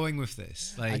I'm going with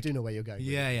this. Like, I do know where you're going.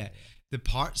 Yeah. The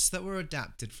parts that were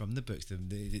adapted from the books,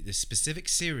 the specific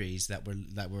series that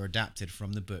were adapted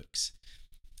from the books,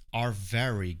 are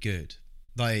very good.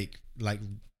 Like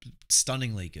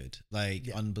stunningly good. Like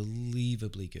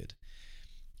unbelievably good.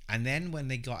 And then when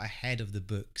they got ahead of the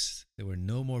books, there were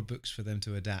no more books for them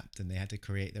to adapt, and they had to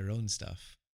create their own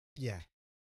stuff. Yeah.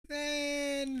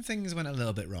 Then things went a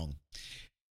little bit wrong.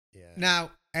 Yeah.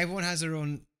 Now, everyone has their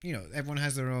own, everyone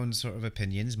has their own sort of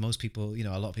opinions. Most people, a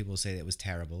lot of people say it was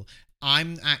terrible.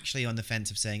 I'm actually on the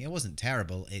fence of saying it wasn't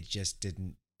terrible. It just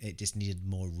needed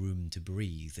more room to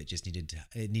breathe. It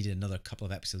needed another couple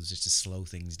of episodes just to slow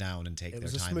things down and take their time.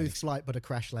 It was a smooth flight, but a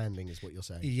crash landing is what you're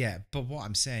saying. Yeah, but what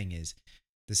I'm saying is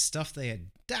the stuff they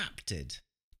adapted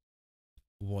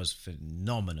was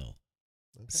phenomenal.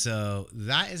 Okay. So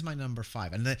that is my number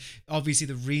 5. And obviously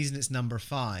the reason it's number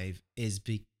 5 is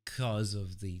because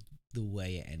of the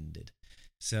way it ended.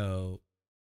 So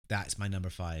that's my number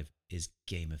 5 is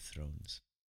Game of Thrones.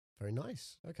 Very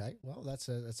nice. Okay. Well, it's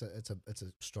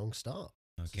a strong start.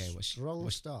 Okay. Strong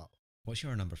start. What's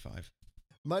your number 5?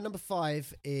 My number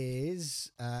 5 is,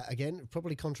 again,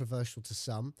 probably controversial to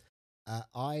some.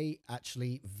 I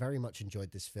actually very much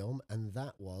enjoyed this film, and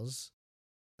that was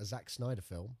a Zack Snyder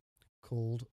film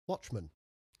called Watchmen.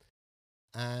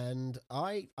 And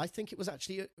I think it was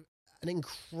actually an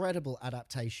incredible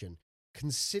adaptation,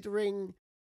 considering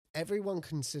everyone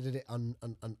considered it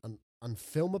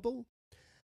unfilmable.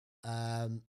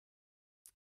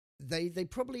 They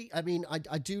probably, I mean,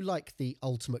 I do like the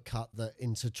ultimate cut that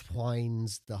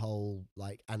intertwines the whole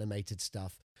like animated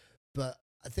stuff, but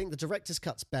I think the director's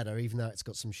cut's better, even though it's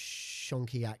got some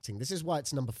shonky acting. This is why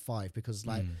it's number 5, because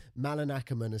like Malin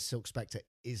Ackerman as Silk Spectre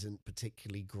isn't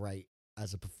particularly great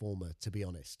as a performer, to be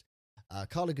honest.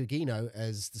 Carla Gugino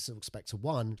as the Silk Spectre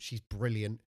 1, she's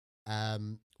brilliant.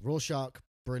 Rorschach,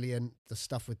 brilliant. The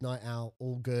stuff with Night Owl,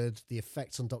 all good. The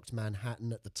effects on Dr.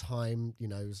 Manhattan at the time,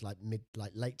 it was like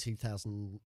late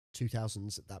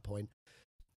 2000s at that point.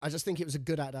 I just think it was a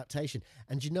good adaptation.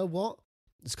 And you know what?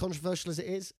 As controversial as it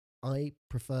is, I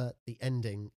prefer the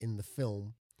ending in the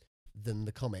film than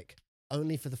the comic,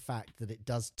 only for the fact that it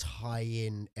does tie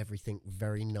in everything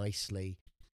very nicely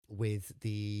with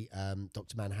the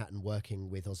Dr. Manhattan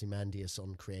working with Ozymandias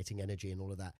on creating energy and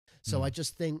all of that. So I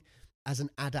just think as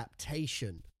an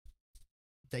adaptation,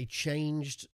 they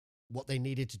changed what they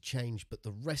needed to change, but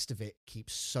the rest of it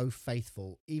keeps so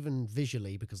faithful, even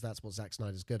visually, because that's what Zack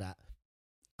Snyder's good at.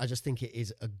 I just think it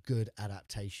is a good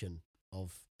adaptation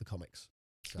of the comics.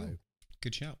 So, cool.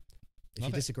 Good shout. If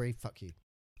you disagree, fuck you.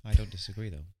 I don't disagree,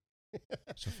 though.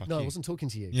 So fuck no, you. I wasn't talking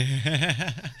to you.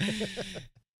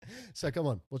 So come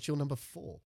on, what's your number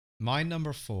 4? My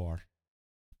number 4.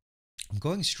 I'm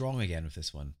going strong again with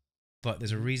this one, but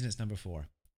there's a reason it's number 4.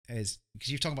 Is because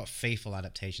you're talking about faithful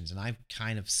adaptations, and I've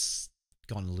kind of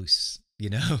gone loose.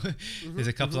 There's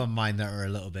a couple of mine that are a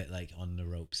little bit like on the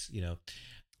ropes. Go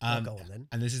on then.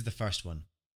 And this is the first one.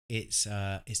 It's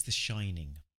The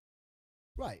Shining.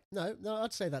 Right. No,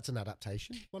 I'd say that's an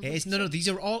adaptation. It is, no, these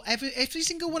are all, every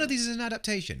single one of these is an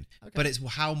adaptation, okay. But it's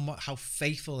how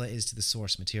faithful it is to the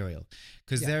source material.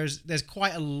 Because there's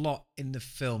quite a lot in the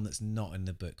film that's not in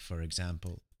the book. For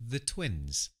example, the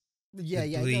twins, the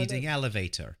bleeding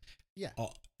elevator. Yeah.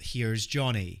 Here's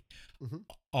Johnny. Mm-hmm.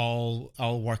 All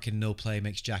work and no play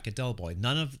makes Jack a dull boy.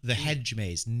 None of the hedge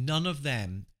maze, none of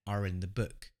them are in the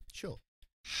book. Sure.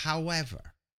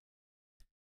 However,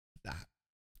 that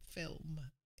film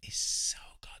is so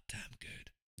goddamn good.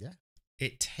 Yeah.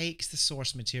 It takes the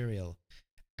source material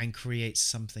and creates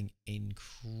something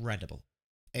incredible.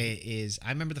 It is, I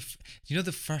remember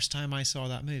the first time I saw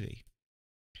that movie,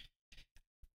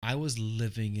 I was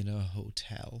living in a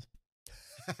hotel.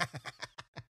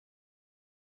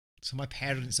 So my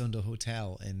parents owned a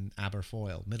hotel in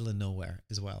Aberfoyle, middle of nowhere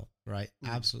as well, right?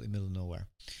 Absolutely middle of nowhere.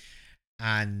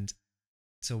 And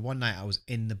so one night I was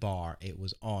in the bar, it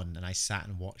was on, and I sat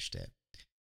and watched it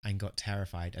and got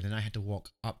terrified. And then I had to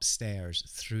walk upstairs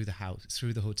through the house,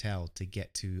 through the hotel to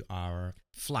get to our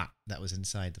flat that was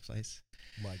inside the place.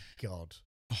 My God.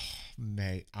 Oh,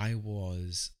 mate, how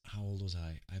old was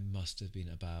I? I must have been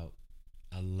about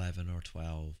 11 or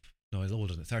 12. No, I was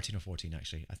older than 13 or 14,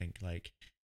 actually. I think,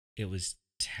 it was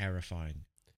terrifying.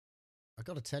 I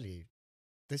got to tell you,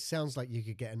 This sounds like you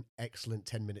could get an excellent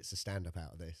 10 minutes of stand-up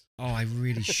out of this. Oh, I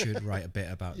really should write a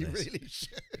bit about You this. really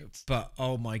should. But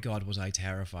oh my God, was I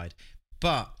terrified.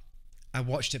 But I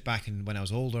watched it back when I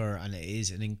was older, and it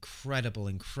is an incredible,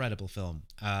 incredible film.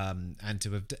 And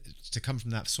to come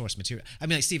from that source material, I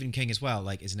mean, like Stephen King as well,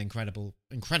 like is an incredible,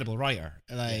 incredible writer.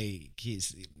 Like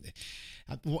he's,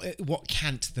 what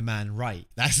can't the man write?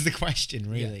 That's the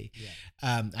question, really.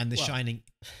 Yeah. And The Shining.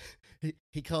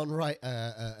 He can't write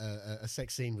a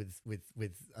sex scene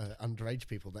with underage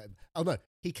people. Oh no,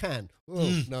 he can.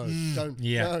 Oh no, don't.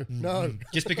 Yeah. No.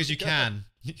 Just because you can,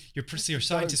 your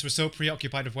scientists were so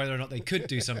preoccupied with whether or not they could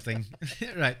do something,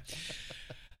 right?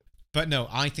 But no,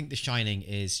 I think The Shining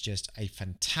is just a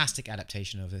fantastic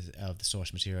adaptation of the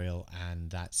source material,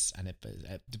 and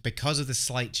because of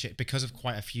the because of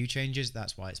quite a few changes,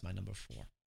 that's why it's my number 4.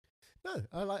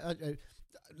 No,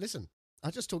 listen. I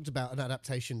just talked about an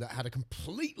adaptation that had a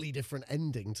completely different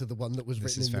ending to the one that was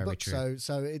written in the book. True.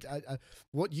 So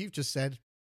what you've just said,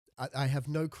 I have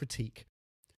no critique.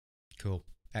 Cool,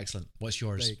 excellent. What's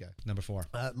yours? There you go. Number 4.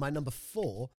 My number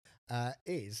 4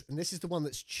 is, and this is the one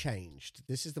that's changed.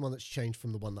 This is the one that's changed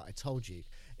from the one that I told you.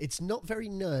 It's not very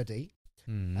nerdy.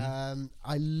 Mm-hmm.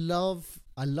 I love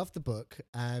the book,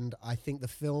 and I think the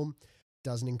film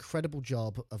does an incredible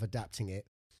job of adapting it.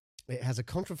 It has a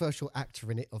controversial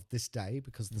actor in it of this day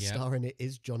because the star in it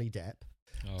is Johnny Depp.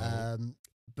 Oh.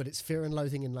 But it's Fear and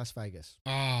Loathing in Las Vegas.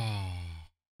 Oh,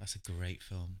 that's a great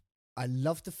film. I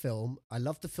love the film. I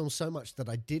love the film so much that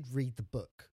I did read the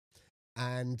book,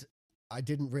 and I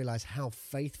didn't realize how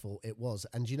faithful it was.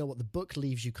 And you know what? The book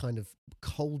leaves you kind of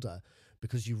colder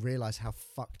because you realize how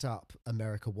fucked up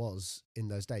America was in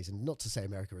those days. And not to say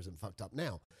America isn't fucked up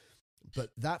now, but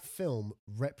that film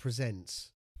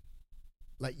represents...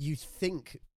 Like, you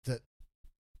think that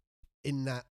in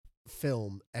that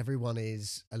film, everyone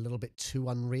is a little bit too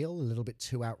unreal, a little bit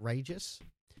too outrageous.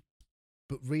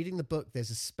 But reading the book,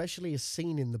 there's especially a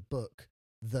scene in the book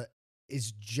that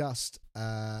is just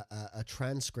a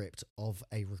transcript of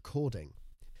a recording.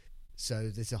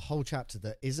 So there's a whole chapter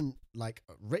that isn't like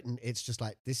written. It's just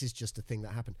like, this is just a thing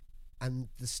that happened. And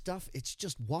the stuff, it's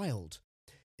just wild.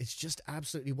 It's just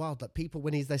absolutely wild. Like people,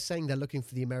 when they're saying they're looking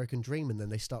for the American dream, and then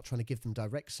they start trying to give them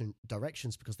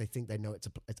directions because they think they know it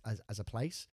as a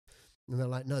place. And they're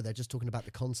like, no, they're just talking about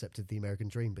the concept of the American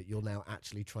dream, but you're now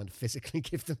actually trying to physically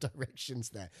give them directions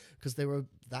there because they were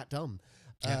that dumb.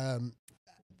 Yeah.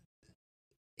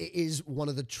 It is one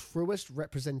of the truest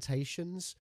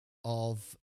representations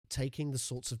of taking the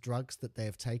sorts of drugs that they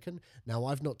have taken. Now,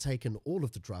 I've not taken all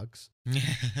of the drugs,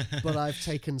 but I've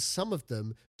taken some of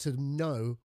them to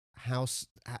know how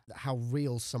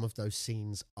real some of those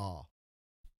scenes are.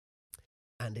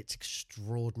 And it's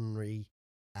extraordinary.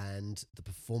 And the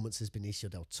performances, Benicio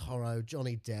del Toro,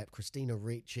 Johnny Depp, Christina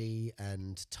Ricci,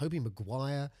 and Tobey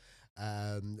Maguire.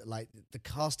 Like, the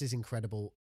cast is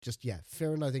incredible. Just,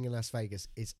 Fear and Loathing in Las Vegas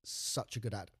is such a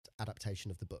good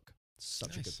adaptation of the book.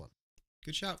 Such a good one.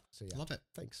 Good shout. So, Love it.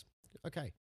 Thanks.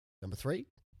 Okay. Number 3.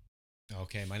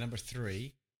 Okay, my number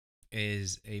 3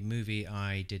 is a movie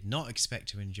I did not expect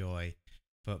to enjoy,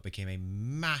 but became a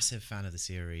massive fan of the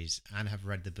series and have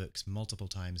read the books multiple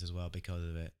times as well because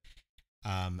of it.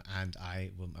 And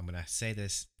I'm going to say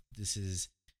this is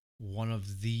one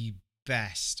of the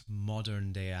best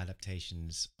modern day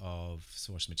adaptations of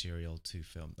source material to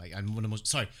film. Like, and one of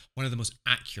the most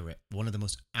accurate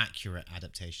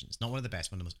adaptations. Not one of the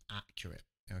best, one of the most accurate.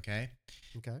 Okay.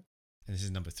 And this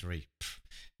is number 3.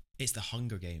 It's The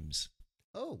Hunger Games.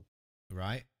 Oh.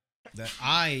 Right?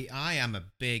 I am a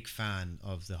big fan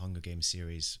of the Hunger Games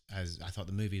series, as I thought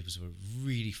the movies were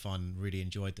really fun, really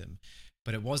enjoyed them.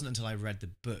 But it wasn't until I read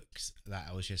the books that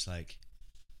I was just like,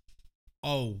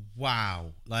 oh,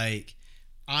 wow. Like,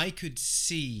 I could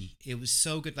see, it was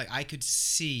so good. Like, I could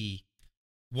see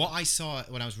what I saw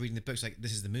when I was reading the books. Like,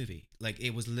 this is the movie. Like,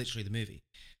 it was literally the movie.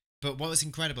 But what was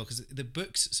incredible, because the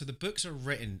books are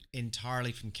written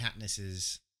entirely from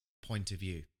Katniss's point of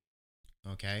view.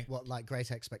 Okay? What, like Great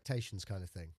Expectations kind of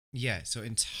thing? Yeah, so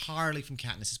entirely from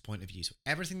Katniss's point of view. So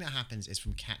everything that happens is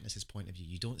from Katniss's point of view.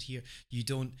 You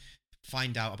don't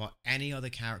find out about any other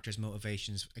character's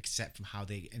motivations except from how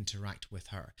they interact with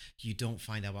her. You don't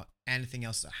find out about anything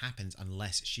else that happens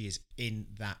unless she is in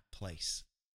that place.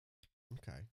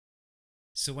 Okay.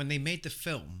 So when they made the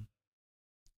film,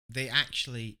 they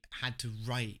actually had to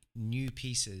write new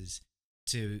pieces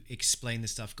to explain the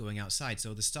stuff going outside.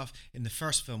 So the stuff in the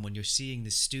first film, when you're seeing the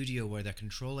studio where they're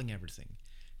controlling everything,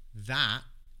 that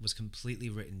was completely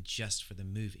written just for the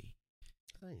movie.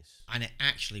 Nice. And it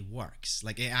actually works.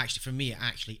 Like, for me, it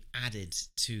actually added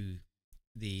to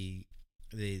the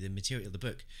material of the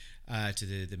book. to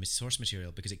the source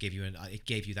material, because it gave you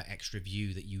that extra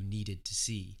view that you needed to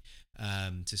see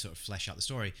to sort of flesh out the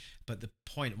story. But the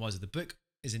point was, the book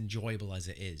is enjoyable as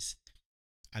it is,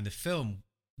 and the film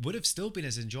would have still been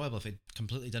as enjoyable if it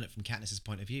completely done it from Katniss's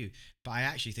point of view. But I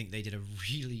actually think they did a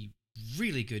really,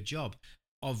 really good job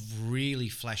of really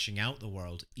fleshing out the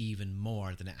world even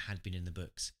more than it had been in the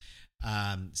books.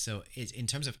 So it's, in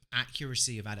terms of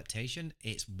accuracy of adaptation,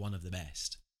 it's one of the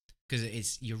best,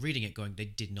 because you're reading it going, they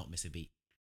did not miss a beat.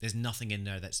 There's nothing in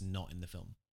there that's not in the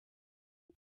film.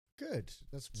 Good.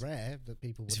 That's rare that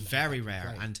people. It's very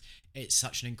rare, and it's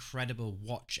such an incredible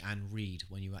watch and read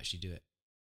when you actually do it.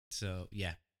 So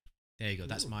yeah, there you go.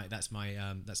 That's my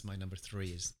number 3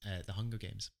 is The Hunger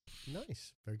Games.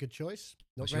 Nice, very good choice.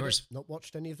 What's yours? Not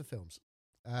watched any of the films.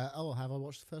 Have I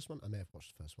watched the first one? I may have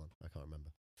watched the first one. I can't remember.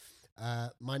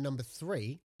 My number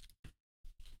 3.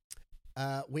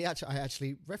 I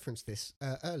actually referenced this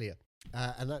earlier,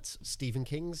 and that's Stephen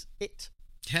King's It.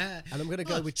 Yeah, and I'm going to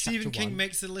go with Stephen King 1.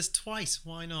 makes the list twice.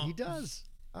 Why not? He does.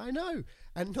 I know,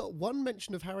 and not one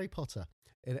mention of Harry Potter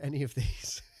in any of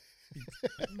these.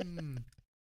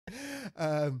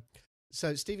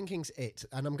 So Stephen King's It,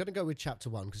 and I'm going to go with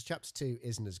chapter 1 because chapter 2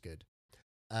 isn't as good.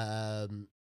 And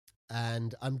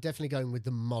I'm definitely going with the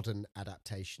modern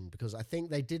adaptation because I think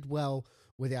they did well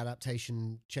with the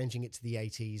adaptation, changing it to the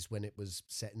 80s when it was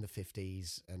set in the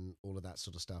 50s and all of that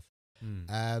sort of stuff.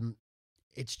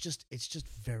 It's just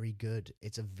very good.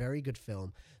 It's a very good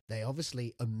film. They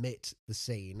obviously omit the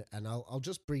scene, and I'll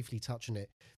just briefly touch on it.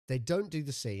 They don't do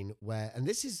the scene where, and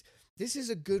this is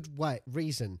a good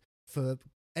reason for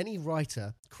any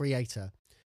writer, creator,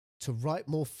 to write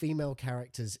more female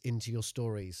characters into your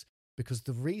stories, because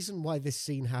the reason why this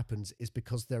scene happens is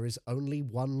because there is only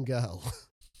one girl.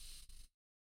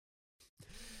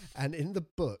 And in the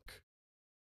book,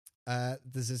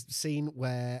 there's a scene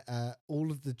where all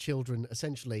of the children,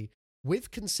 essentially,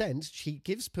 with consent, she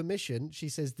gives permission. She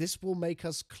says, this will make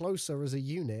us closer as a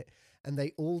unit, and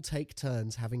they all take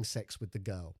turns having sex with the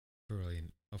girl.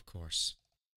 Brilliant. Of course.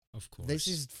 This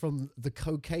is from the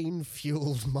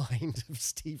cocaine-fueled mind of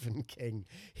Stephen King.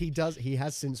 He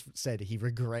has since said he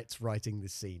regrets writing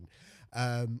this scene.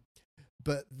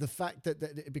 But the fact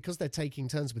that because they're taking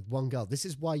turns with one girl, this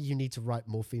is why you need to write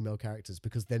more female characters,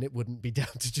 because then it wouldn't be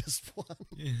down to just one.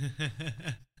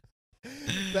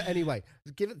 But anyway,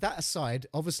 give that aside,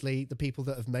 obviously the people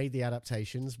that have made the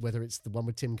adaptations, whether it's the one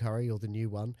with Tim Curry or the new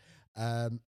one,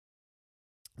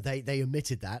 they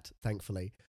omitted that,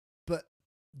 thankfully. But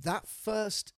that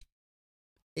first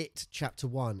It chapter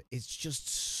 1 is just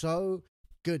so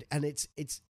good, and it's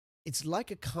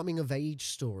like a coming of age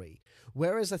story.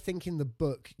 Whereas I think in the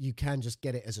book you can just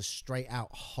get it as a straight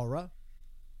out horror.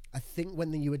 I think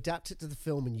when you adapt it to the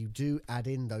film and you do add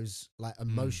in those like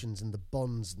emotions and the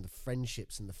bonds and the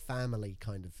friendships and the family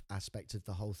kind of aspect of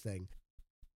the whole thing,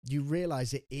 you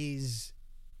realize it is.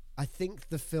 I think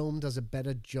the film does a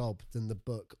better job than the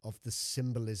book of the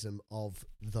symbolism of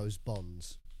those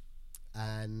bonds.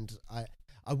 And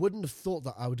I wouldn't have thought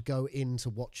that I would go into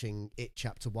watching It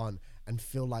Chapter 1 and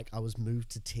feel like I was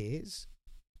moved to tears,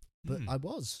 but I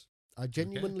was. I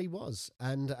genuinely was.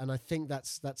 And I think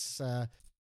that's a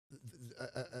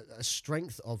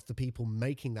strength of the people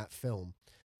making that film,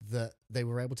 that they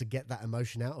were able to get that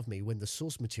emotion out of me when the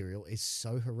source material is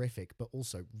so horrific, but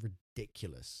also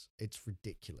ridiculous. It's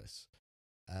ridiculous,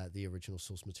 the original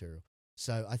source material.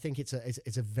 So I think it's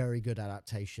a very good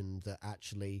adaptation that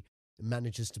actually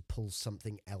manages to pull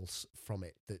something else from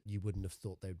it that you wouldn't have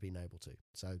thought they'd been able to.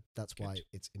 So that's why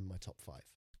it's in my top 5.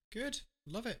 Good.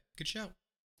 Love it. Good shout.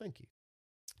 Thank you.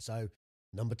 So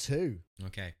number 2.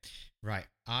 Okay. Right.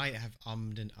 I have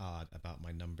ummed and ahed about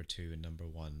my number 2 and number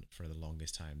 1 for the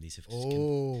longest time. These have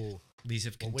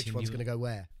which one's going to go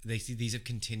where? These have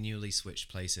continually switched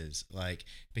places. Like,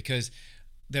 because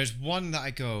there's one that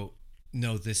I go,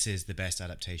 no, this is the best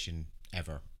adaptation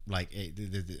ever. Like,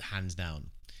 the hands down.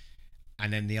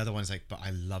 And then the other one's like, but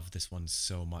I love this one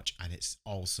so much, and it's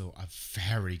also a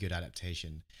very good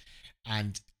adaptation.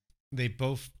 And they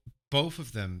both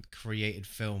of them created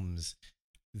films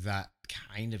that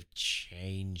kind of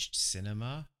changed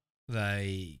cinema.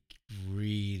 Like,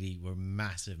 really were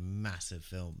massive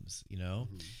films, you know?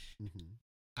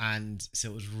 And so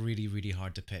it was really, really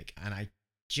hard to pick. And I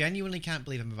genuinely can't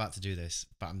believe I'm about to do this,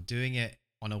 but I'm doing it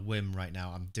on a whim right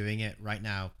now. I'm doing it right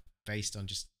now based on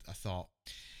just a thought.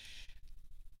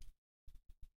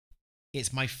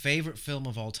 It's my favorite film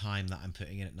of all time that I'm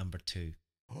putting in at number 2.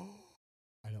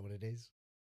 I know what it is.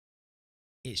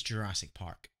 It's Jurassic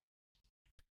Park.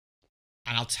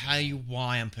 And I'll tell you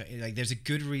why I'm putting, like, there is a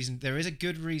good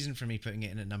reason for me putting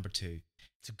it in at number 2.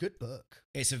 It's a good book.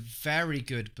 It's a very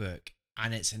good book,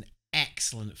 and it's an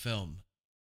excellent film.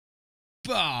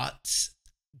 But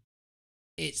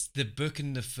it's the book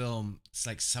and the film. It's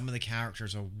like some of the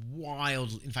characters are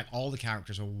wild. In fact, all the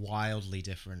characters are wildly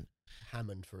different.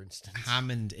 Hammond, for instance.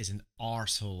 Hammond is an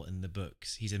arsehole in the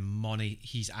books. He's in money.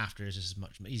 He's after just as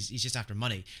much. He's just after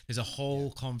money. There's a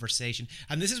whole conversation,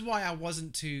 and this is why I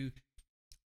wasn't too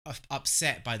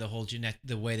upset by the whole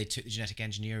the way they took the genetic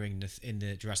engineering in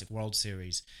the Jurassic World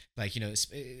series. Like, you know, it's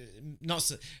not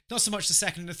so much the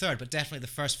second and the third, but definitely the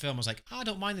first film. I was like, I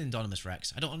don't mind the Indominus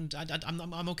Rex.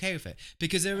 I'm okay with it,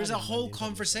 because there is a whole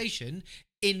conversation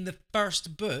in the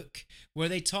first book where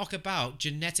they talk about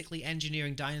genetically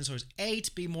engineering dinosaurs, A,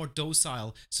 to be more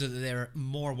docile so that they're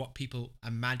more what people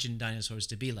imagine dinosaurs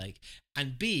to be like,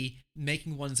 and B,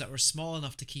 making ones that were small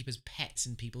enough to keep as pets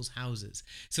in people's houses.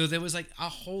 So there was like a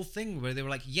whole thing where they were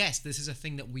like, yes, this is a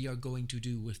thing that we are going to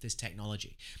do with this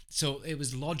technology. So it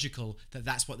was logical that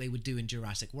that's what they would do in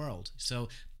Jurassic World. So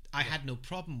I had no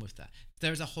problem with that.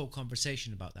 There's a whole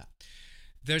conversation about that.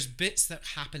 There's bits that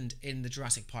happened in the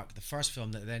Jurassic Park, the first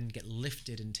film, that then get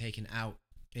lifted and taken out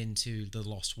into the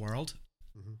Lost World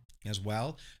as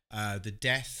well. The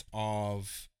death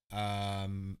of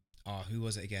who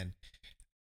was it again?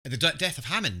 The death of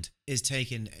Hammond is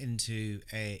taken into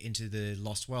the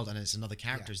Lost World, and it's another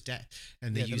character's death.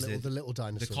 And they use the little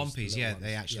dinosaurs, the compies. The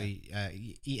They actually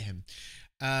eat him.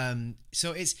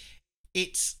 So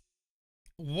it's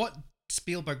what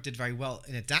Spielberg did very well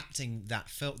in adapting that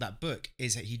book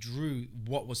is that he drew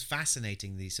what was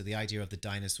fascinating. The idea of the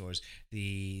dinosaurs,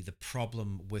 the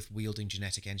problem with wielding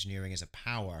genetic engineering as a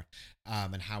power,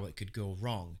 and how it could go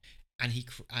wrong,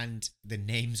 and the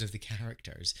names of the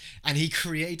characters, and he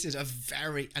created a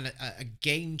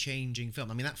game-changing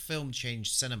film. I mean, that film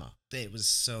changed cinema. It was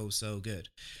so good,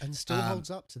 and still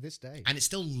holds up to this day, and it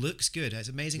still looks good. It's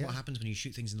amazing what happens when you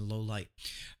shoot things in low light.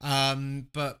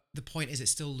 But the point is, it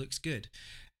still looks good,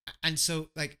 and so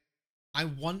like I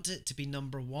want it to be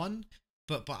number one,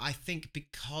 but I think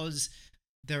because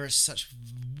there are such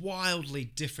wildly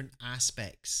different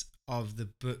aspects of the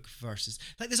book versus,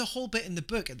 like, there's a whole bit in the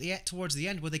book towards the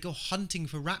end where they go hunting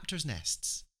for raptors'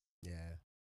 nests. Yeah.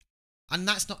 And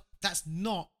that's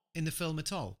not in the film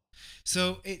at all.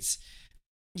 So it's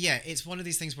one of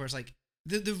these things where it's like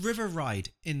the river ride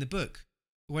in the book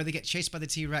where they get chased by the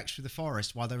T-Rex through the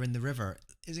forest while they're in the river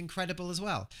is incredible as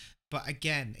well. But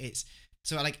again,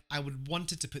 I would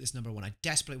wanted to put this number one. I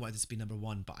desperately wanted this to be number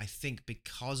one, but I think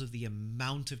because of the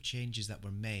amount of changes that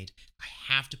were made, I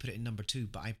have to put it in number two.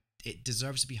 But it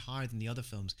deserves to be higher than the other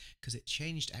films because it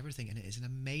changed everything, and it is an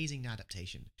amazing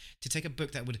adaptation. To take a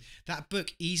book that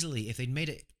book easily, if they'd made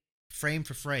it frame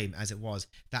for frame as it was,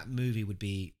 that movie would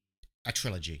be a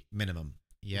trilogy minimum.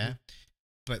 Yeah. Mm-hmm.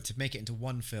 But to make it into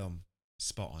one film,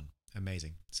 spot on.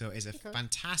 Amazing. So it's a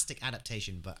fantastic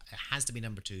adaptation, but it has to be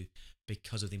number two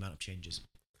because of the amount of changes.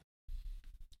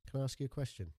 Can I ask you a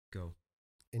question? Go.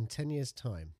 In 10 years'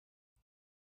 time,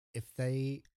 if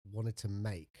they wanted to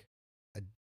make a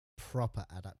proper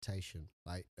adaptation,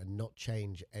 like, and not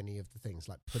change any of the things,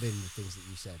 like put in the things that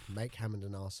you said, make Hammond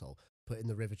an arsehole, put in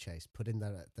the river chase, put in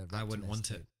the I wouldn't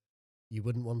want it. You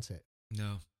wouldn't want it?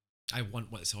 No. I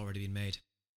want what's already been made.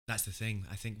 That's the thing.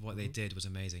 I think what they did was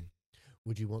amazing.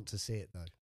 Would you want to see it, though?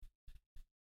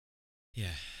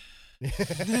 Yeah.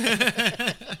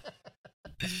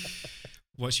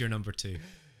 What's your number two?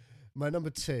 My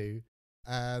number two.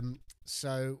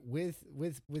 So with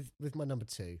my number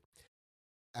two,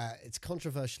 it's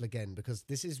controversial again because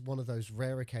this is one of those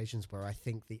rare occasions where I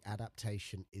think the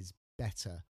adaptation is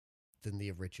better than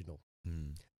the original,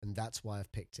 and that's why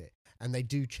I've picked it. And they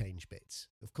do change bits.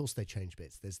 Of course, they change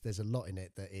bits. There's a lot in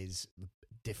it that is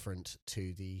different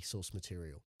to the source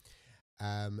material,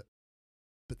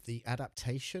 but the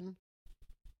adaptation,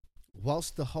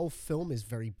 whilst the whole film is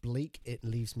very bleak, it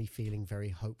leaves me feeling very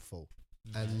hopeful.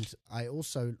 And I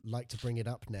also like to bring it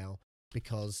up now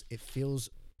because it feels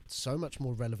so much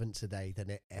more relevant today than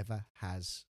it ever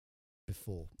has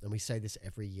before. And we say this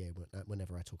every year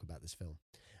whenever I talk about this film,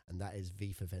 and that is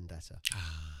V for Vendetta.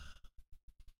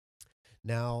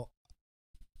 Now,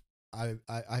 I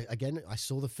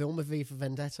saw the film of V for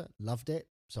Vendetta, loved it,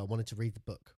 so I wanted to read the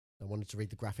book. I wanted to read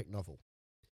the graphic novel.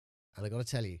 And I got to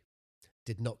tell you,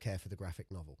 did not care for the graphic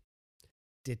novel.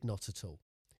 Did not at all.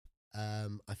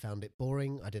 I found it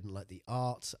boring. I didn't like the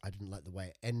art. I didn't like the way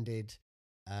it ended.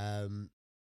 And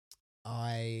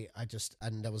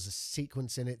there was a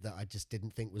sequence in it that I just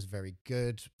didn't think was very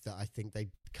good, that I think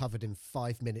they covered in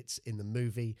 5 minutes in the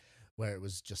movie, where it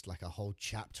was just like a whole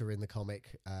chapter in the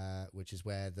comic, which is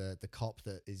where the cop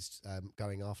that is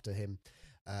going after him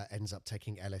ends up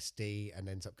taking LSD and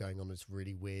ends up going on this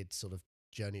really weird sort of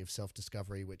journey of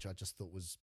self-discovery, which I just thought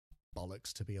was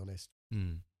bollocks, to be honest.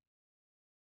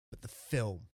 But the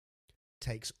film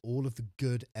takes all of the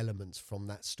good elements from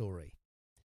that story,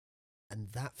 and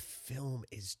that film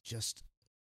is just...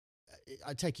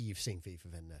 I take it you've seen V for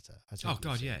Vendetta. Oh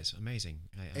God, yeah, it's amazing.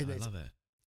 I love it.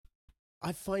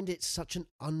 I find it such an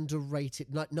underrated...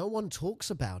 Like, no one talks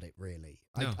about it, really.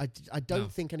 No. I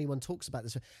don't think anyone talks about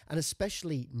this. And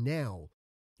especially now,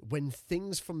 when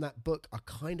things from that book are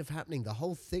kind of happening. The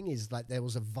whole thing is like there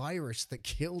was a virus that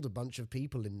killed a bunch of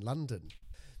people in London,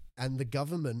 and the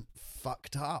government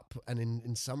fucked up and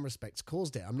in some respects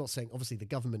caused it. I'm not saying, obviously, the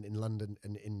government in London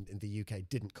and in the UK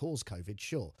didn't cause COVID,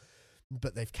 sure.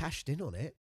 But they've cashed in on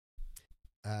it,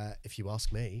 if you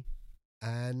ask me.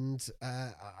 And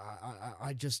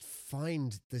I just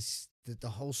find the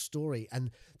whole story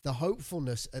and the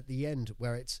hopefulness at the end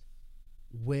where it's,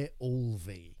 we're all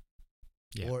V.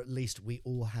 Yeah. Or at least we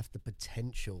all have the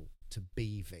potential to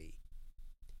be V.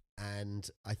 And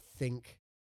I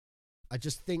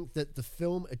just think that the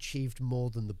film achieved more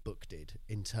than the book did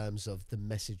in terms of the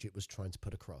message it was trying to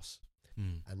put across.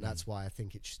 And that's why I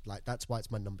think that's why it's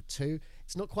my number 2.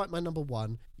 It's not quite my number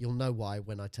 1. You'll know why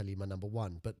when I tell you my number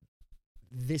 1, but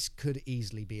this could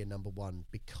easily be a number 1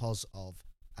 because of,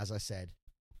 as I said,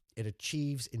 it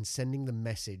achieves in sending the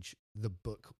message the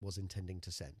book was intending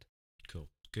to send. Cool.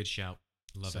 Good shout.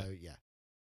 Love it. So, yeah.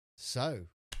 So,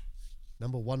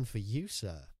 number 1 for you,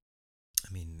 sir.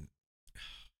 I mean,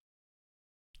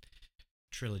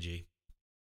 trilogy.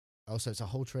 Oh, so it's a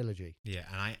whole trilogy. Yeah,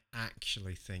 and I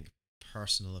actually think,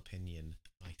 personal opinion,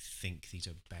 I think these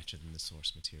are better than the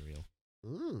source material.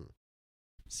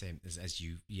 Same as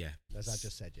you, yeah. As I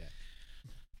just said, yeah.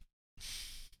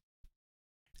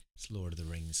 It's Lord of the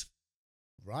Rings.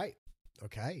 Right.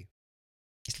 Okay.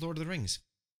 It's Lord of the Rings.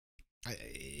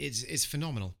 It's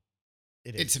phenomenal.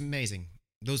 It is. It's amazing.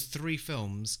 Those 3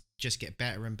 films just get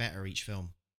better and better each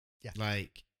film. Yeah.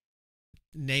 Like,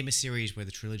 name a series where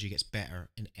the trilogy gets better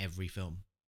in every film.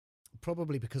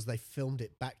 Probably because they filmed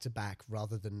it back to back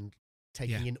rather than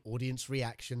taking in audience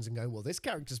reactions and going, well, this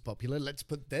character's popular, let's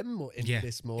put them more into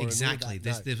this more. Exactly.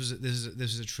 This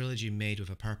was a trilogy made with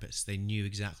a purpose. They knew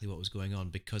exactly what was going on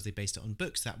because they based it on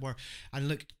books that were, and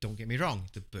look, don't get me wrong,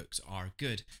 the books are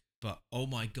good, but oh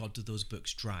my God, do those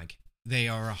books drag. They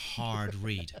are a hard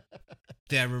read.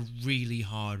 They're a really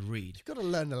hard read. You've got to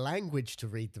learn the language to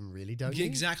read them, really, don't you?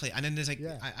 Exactly. And then there's like,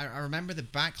 I remember the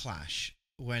backlash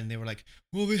when they were like,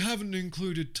 well, we haven't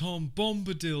included Tom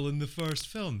Bombadil in the first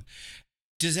film.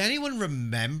 Does anyone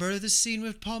remember the scene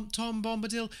with Tom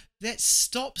Bombadil? That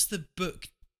stops the book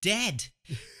dead.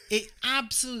 It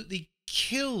absolutely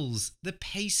kills the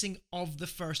pacing of the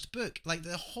first book. Like,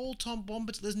 the whole Tom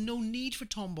Bombadil, there's no need for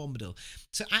Tom Bombadil.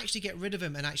 So actually get rid of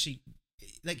him and actually,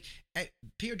 like,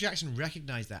 Peter Jackson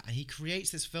recognized that, and he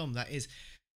creates this film that is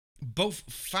both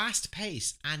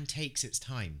fast-paced and takes its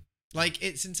time. Like,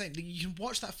 it's insane. You can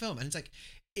watch that film and it's like,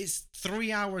 it's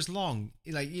 3 hours long,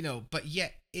 like, you know, but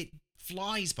yet it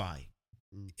flies by.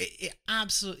 It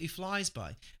absolutely flies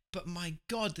by. But my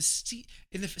God, just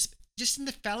in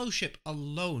the Fellowship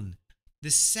alone,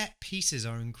 the set pieces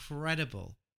are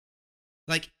incredible.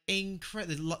 Like,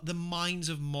 incredible. The Mines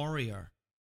of Moria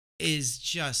is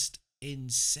just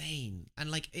insane, and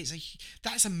like,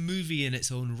 that's a movie in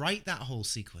its own right. That whole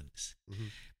sequence.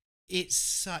 It's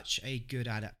such a good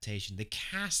adaptation. The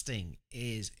casting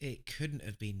it couldn't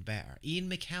have been better. Ian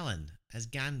McKellen as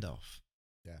Gandalf.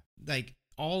 Yeah. Like,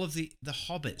 all of the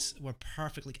hobbits were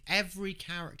every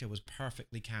character was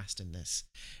perfectly cast in this.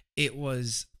 It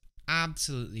was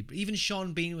absolutely, even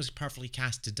Sean Bean was perfectly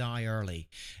cast to die early.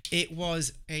 It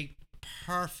was a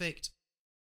perfect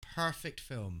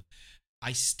film.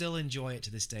 I still enjoy it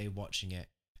to this day watching it,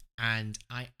 and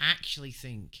I actually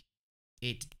think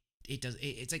it's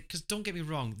like, because don't get me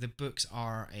wrong, the books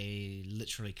are a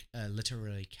literary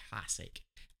classic.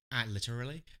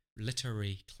 Literary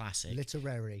classic.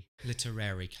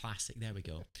 There we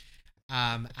go.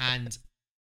 And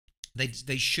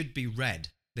they should be read.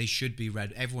 They should be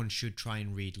read. Everyone should try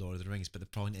and read Lord of the Rings, but the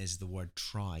point is the word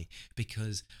try,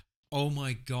 because oh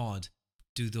my God,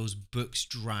 do those books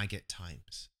drag at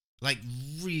times. Like,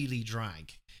 really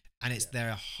drag. And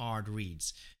they're hard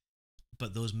reads.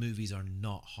 But those movies are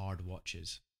not hard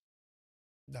watches.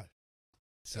 No.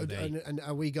 So and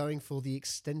are we going for the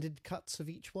extended cuts of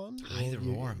each one? Either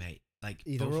or, mate. Like,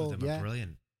 both of them are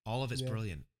brilliant. All of it's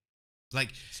brilliant.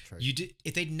 Like,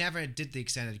 if they never did the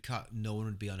extended cut, no one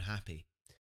would be unhappy.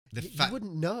 You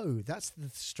wouldn't know. That's the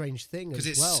strange thing, because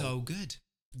it's so good.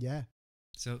 Yeah.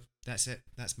 So that's it.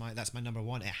 That's my number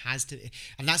one. It has to,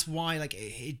 and that's why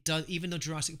it does. Even though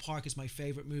Jurassic Park is my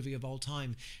favorite movie of all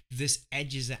time, this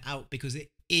edges it out because it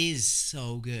is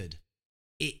so good.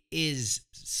 It is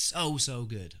so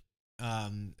good.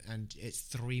 And it's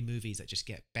 3 movies that just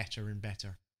get better and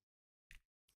better.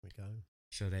 There we go.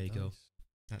 So there you go.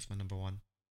 That's my number one.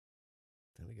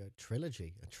 There we go. A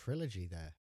trilogy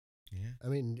there. Yeah. I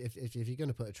mean, if you're going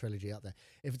to put a trilogy out there,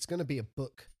 if it's going to be a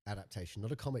book adaptation,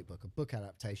 not a comic book, a book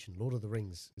adaptation, Lord of the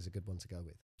Rings is a good one to go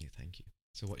with. Yeah, thank you.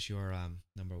 So what's your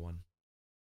number one?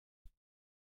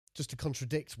 Just to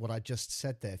contradict what I just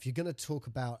said there, if you're going to talk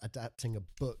about adapting a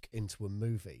book into a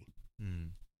movie,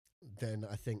 then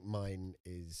I think mine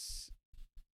is...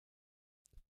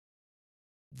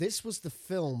 This was the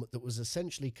film that was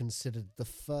essentially considered the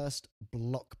first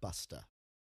blockbuster.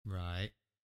 Right.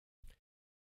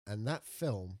 And that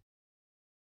film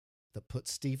that put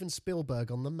Steven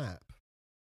Spielberg on the map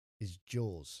is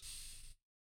Jaws.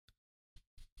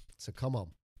 So come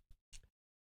on.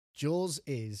 Jaws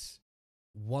is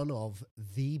one of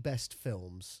the best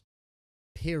films,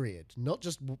 period. Not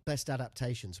just best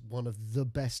adaptations, one of the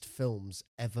best films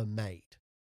ever made.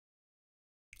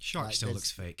 Shark still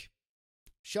looks fake.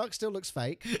 Shark still looks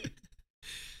fake.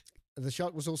 The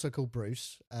shark was also called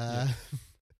Bruce.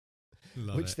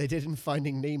 Which they did in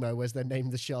Finding Nemo, whereas they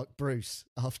named the shark Bruce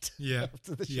after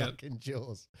the shark in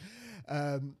Jaws.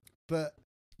 But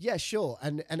yeah, sure.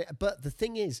 But the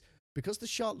thing is, because the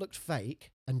shark looked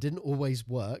fake and didn't always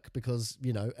work, because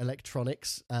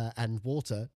electronics and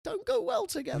water don't go well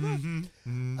together.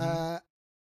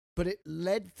 But it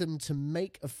led them to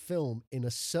make a film in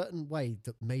a certain way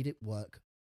that made it work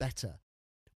better.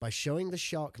 By showing the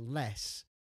shark less,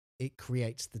 it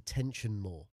creates the tension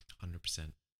more.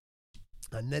 100%.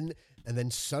 And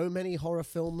then so many horror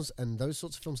films and those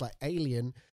sorts of films like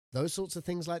Alien, those sorts of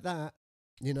things like that,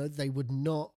 they would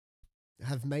not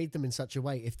have made them in such a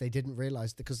way if they didn't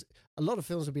realize, because a lot of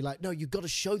films would be like, no, you've got to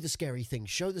show the scary thing.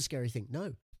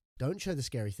 No, don't show the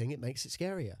scary thing. It makes it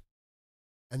scarier.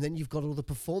 And then you've got all the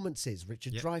performances,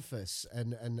 Richard Dreyfuss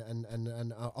and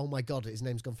oh my God, his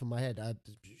name's gone from my head.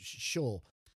 Shaw.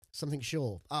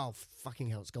 Oh, fucking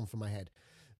hell, it's gone from my head.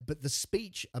 But the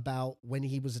speech about when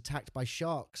he was attacked by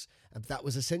sharks, that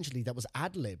was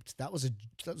ad-libbed. That was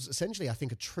essentially, I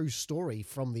think, a true story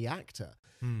from the actor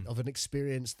of an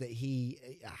experience that he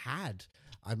had.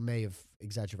 I may have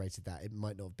exaggerated that. It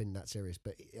might not have been that serious,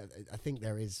 but I think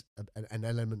there is an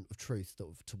element of truth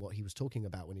to what he was talking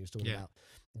about when he was talking about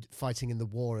fighting in the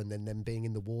war and then them being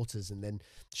in the waters and then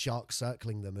sharks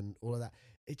circling them and all of that.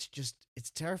 It's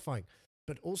terrifying.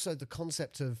 But also the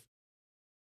concept of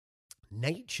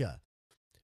nature,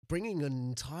 bringing an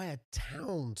entire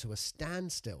town to a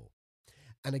standstill.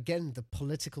 And again, the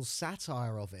political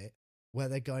satire of it, where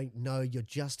they're going, no, you're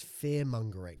just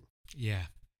fear-mongering. Yeah.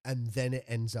 And then it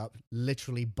ends up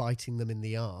literally biting them in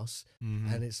the arse.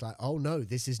 Mm-hmm. And it's like, oh no,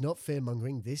 this is not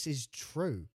fear-mongering. This is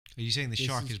true. Are you saying the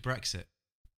shark is Brexit?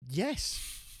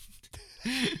 Yes.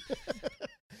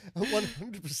 I'm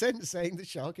 100% saying the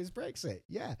shark is Brexit.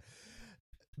 Yeah.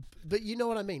 But you know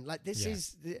what I mean? Like this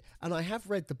is, and I have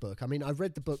read the book. I mean, I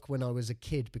read the book when I was a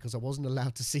kid because I wasn't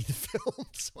allowed to see the film,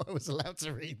 so I was allowed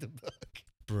to read the book.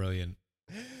 Brilliant.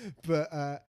 But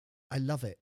I love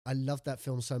it. I love that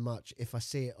film so much. If I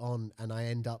see it on and I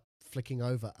end up flicking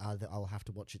over, I'll have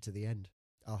to watch it to the end.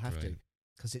 I'll have to,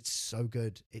 because it's so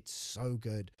good. It's so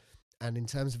good. And in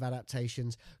terms of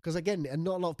adaptations, because again, and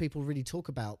not a lot of people really talk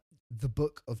about the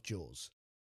book of Jaws.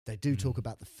 They do talk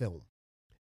about the film.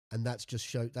 And that just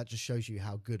shows you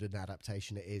how good an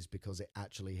adaptation it is, because it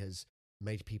actually has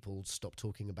made people stop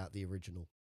talking about the original.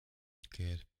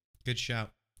 Good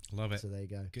shout. Love it. So there you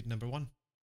go. Good number one.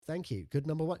 Thank you. Good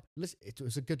number one. Listen, it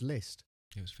was a good list.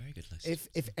 It was a very good list.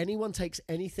 If anyone takes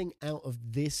anything out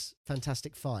of this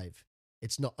Fantastic Five,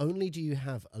 it's not only do you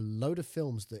have a load of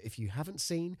films that if you haven't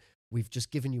seen, we've just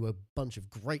given you a bunch of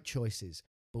great choices,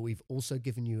 but we've also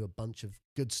given you a bunch of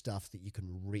good stuff that you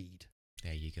can read.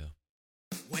 There you go.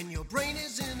 When your brain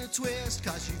is in a twist,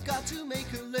 'cause you've got to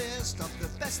make a list of the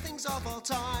best things of all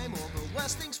time, or the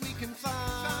worst things we can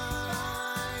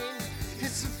find.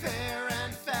 It's a fair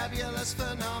and fabulous,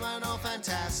 phenomenal,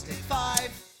 Fantastic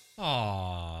Five.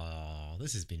 Aww,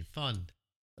 this has been fun.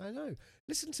 I know.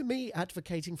 Listen to me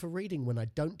advocating for reading when I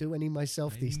don't do any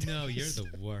myself these days. No, you're the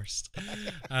worst.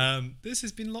 This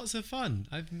has been lots of fun.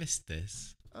 I've missed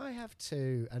this. I have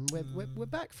too, and we're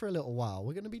back for a little while.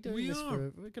 We're going to be doing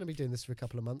this for a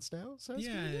couple of months now. So it's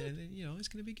it's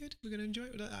going to be good. We're going to enjoy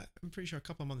it. I'm pretty sure a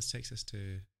couple of months takes us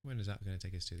to, when is that going to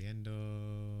take us to? The end of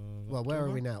October? Where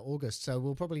are we now? August. So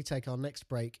we'll probably take our next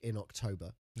break in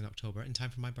October. In time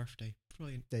for my birthday.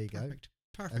 Brilliant. There you go.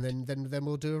 Perfect. And then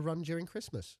we'll do a run during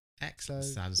Christmas. Excellent.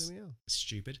 So, Sounds there we are.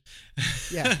 stupid.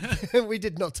 Yeah, we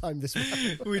did not time this one.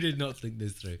 We did not think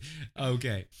this through.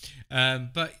 Okay.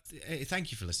 But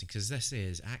thank you for listening, because this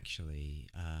is actually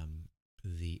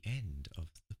the end of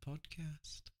the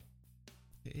podcast.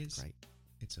 It is. Great.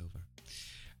 It's over.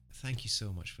 Thank you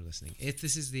so much for listening. If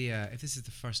this is the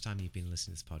first time you've been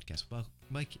listening to this podcast, well,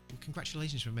 Mike,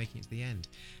 congratulations for making it to the end.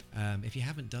 If you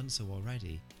haven't done so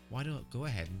already, why don't go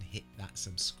ahead and hit that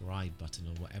subscribe button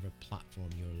on whatever platform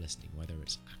you're listening, whether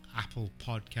it's Apple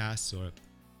Podcasts or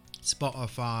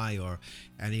Spotify or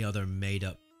any other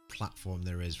made-up platform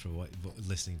there is for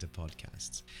listening to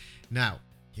podcasts. Now,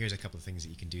 here's a couple of things that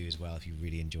you can do as well if you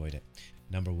really enjoyed it.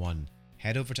 Number one,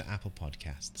 head over to Apple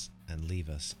Podcasts and leave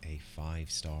us a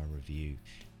 5-star review.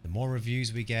 The more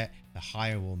reviews we get, the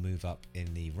higher we'll move up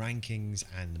in the rankings,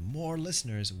 and the more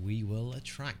listeners we will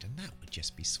attract, and that would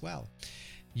just be swell.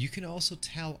 You can also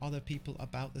tell other people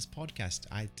about this podcast.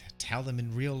 I tell them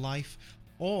in real life,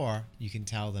 or you can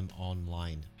tell them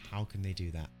online. How can they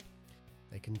do that?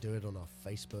 They can do it on our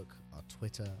Facebook, our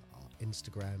Twitter, our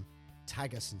Instagram.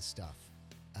 Tag us and stuff.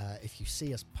 If you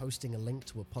see us posting a link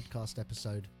to a podcast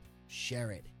episode,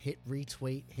 share it. Hit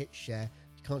retweet, hit share.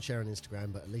 You can't share on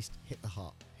Instagram, but at least hit the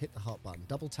heart button.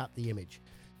 Double tap the image.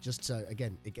 Just so,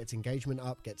 again, it gets engagement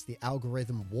up, gets the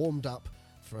algorithm warmed up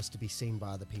for us to be seen by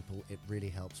other people. It really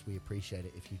helps. We appreciate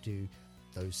it if you do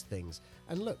those things.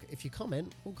 And look, if you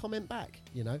comment, we'll comment back,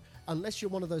 unless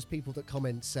you're one of those people that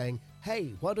comment saying,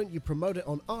 hey, why don't you promote it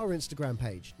on our Instagram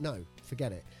page? No,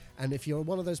 forget it. And if you're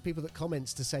one of those people that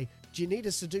comments to say, do you need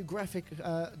us to do graphic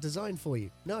design for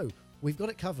you? No, we've got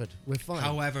it covered. We're fine.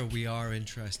 However, we are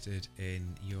interested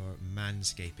in your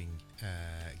manscaping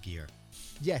gear.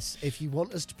 Yes, if you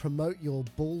want us to promote your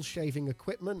ball shaving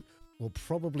equipment, we'll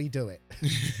probably do it.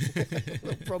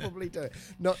 We'll probably do it.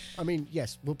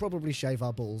 Yes, we'll probably shave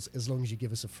our balls as long as you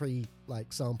give us a free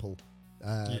sample.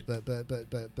 Yeah.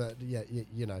 But yeah,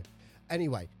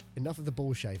 Anyway, enough of the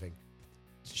ball shaving.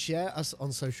 Share us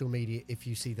on social media if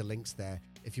you see the links there.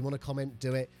 If you want to comment,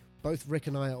 do it. Both Rick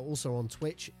and I are also on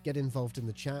Twitch. Get involved in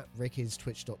the chat. Rick is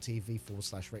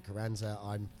twitch.tv/Rick Carranza.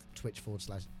 I'm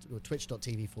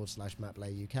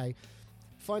twitch.tv/MapLayUK.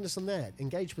 Find us on there.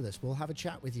 Engage with us. We'll have a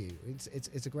chat with you.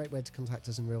 It's a great way to contact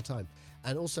us in real time.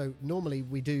 And also, normally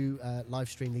we do live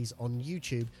stream these on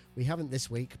YouTube. We haven't this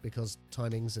week because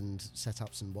timings and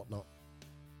setups and whatnot.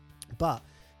 But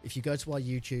if you go to our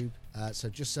YouTube, so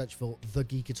just search for The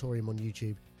Geekatorium on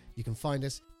YouTube, you can find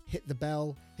us. Hit the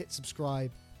bell, hit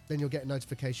subscribe. Then you'll get a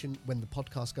notification when the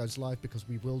podcast goes live, because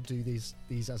we will do these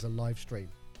as a live stream.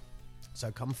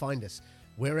 So come find us.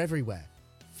 We're everywhere.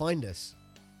 Find us.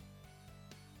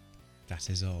 That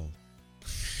is all.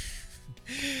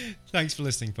 Thanks for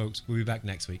listening, folks. We'll be back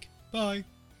next week. Bye.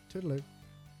 Toodaloo.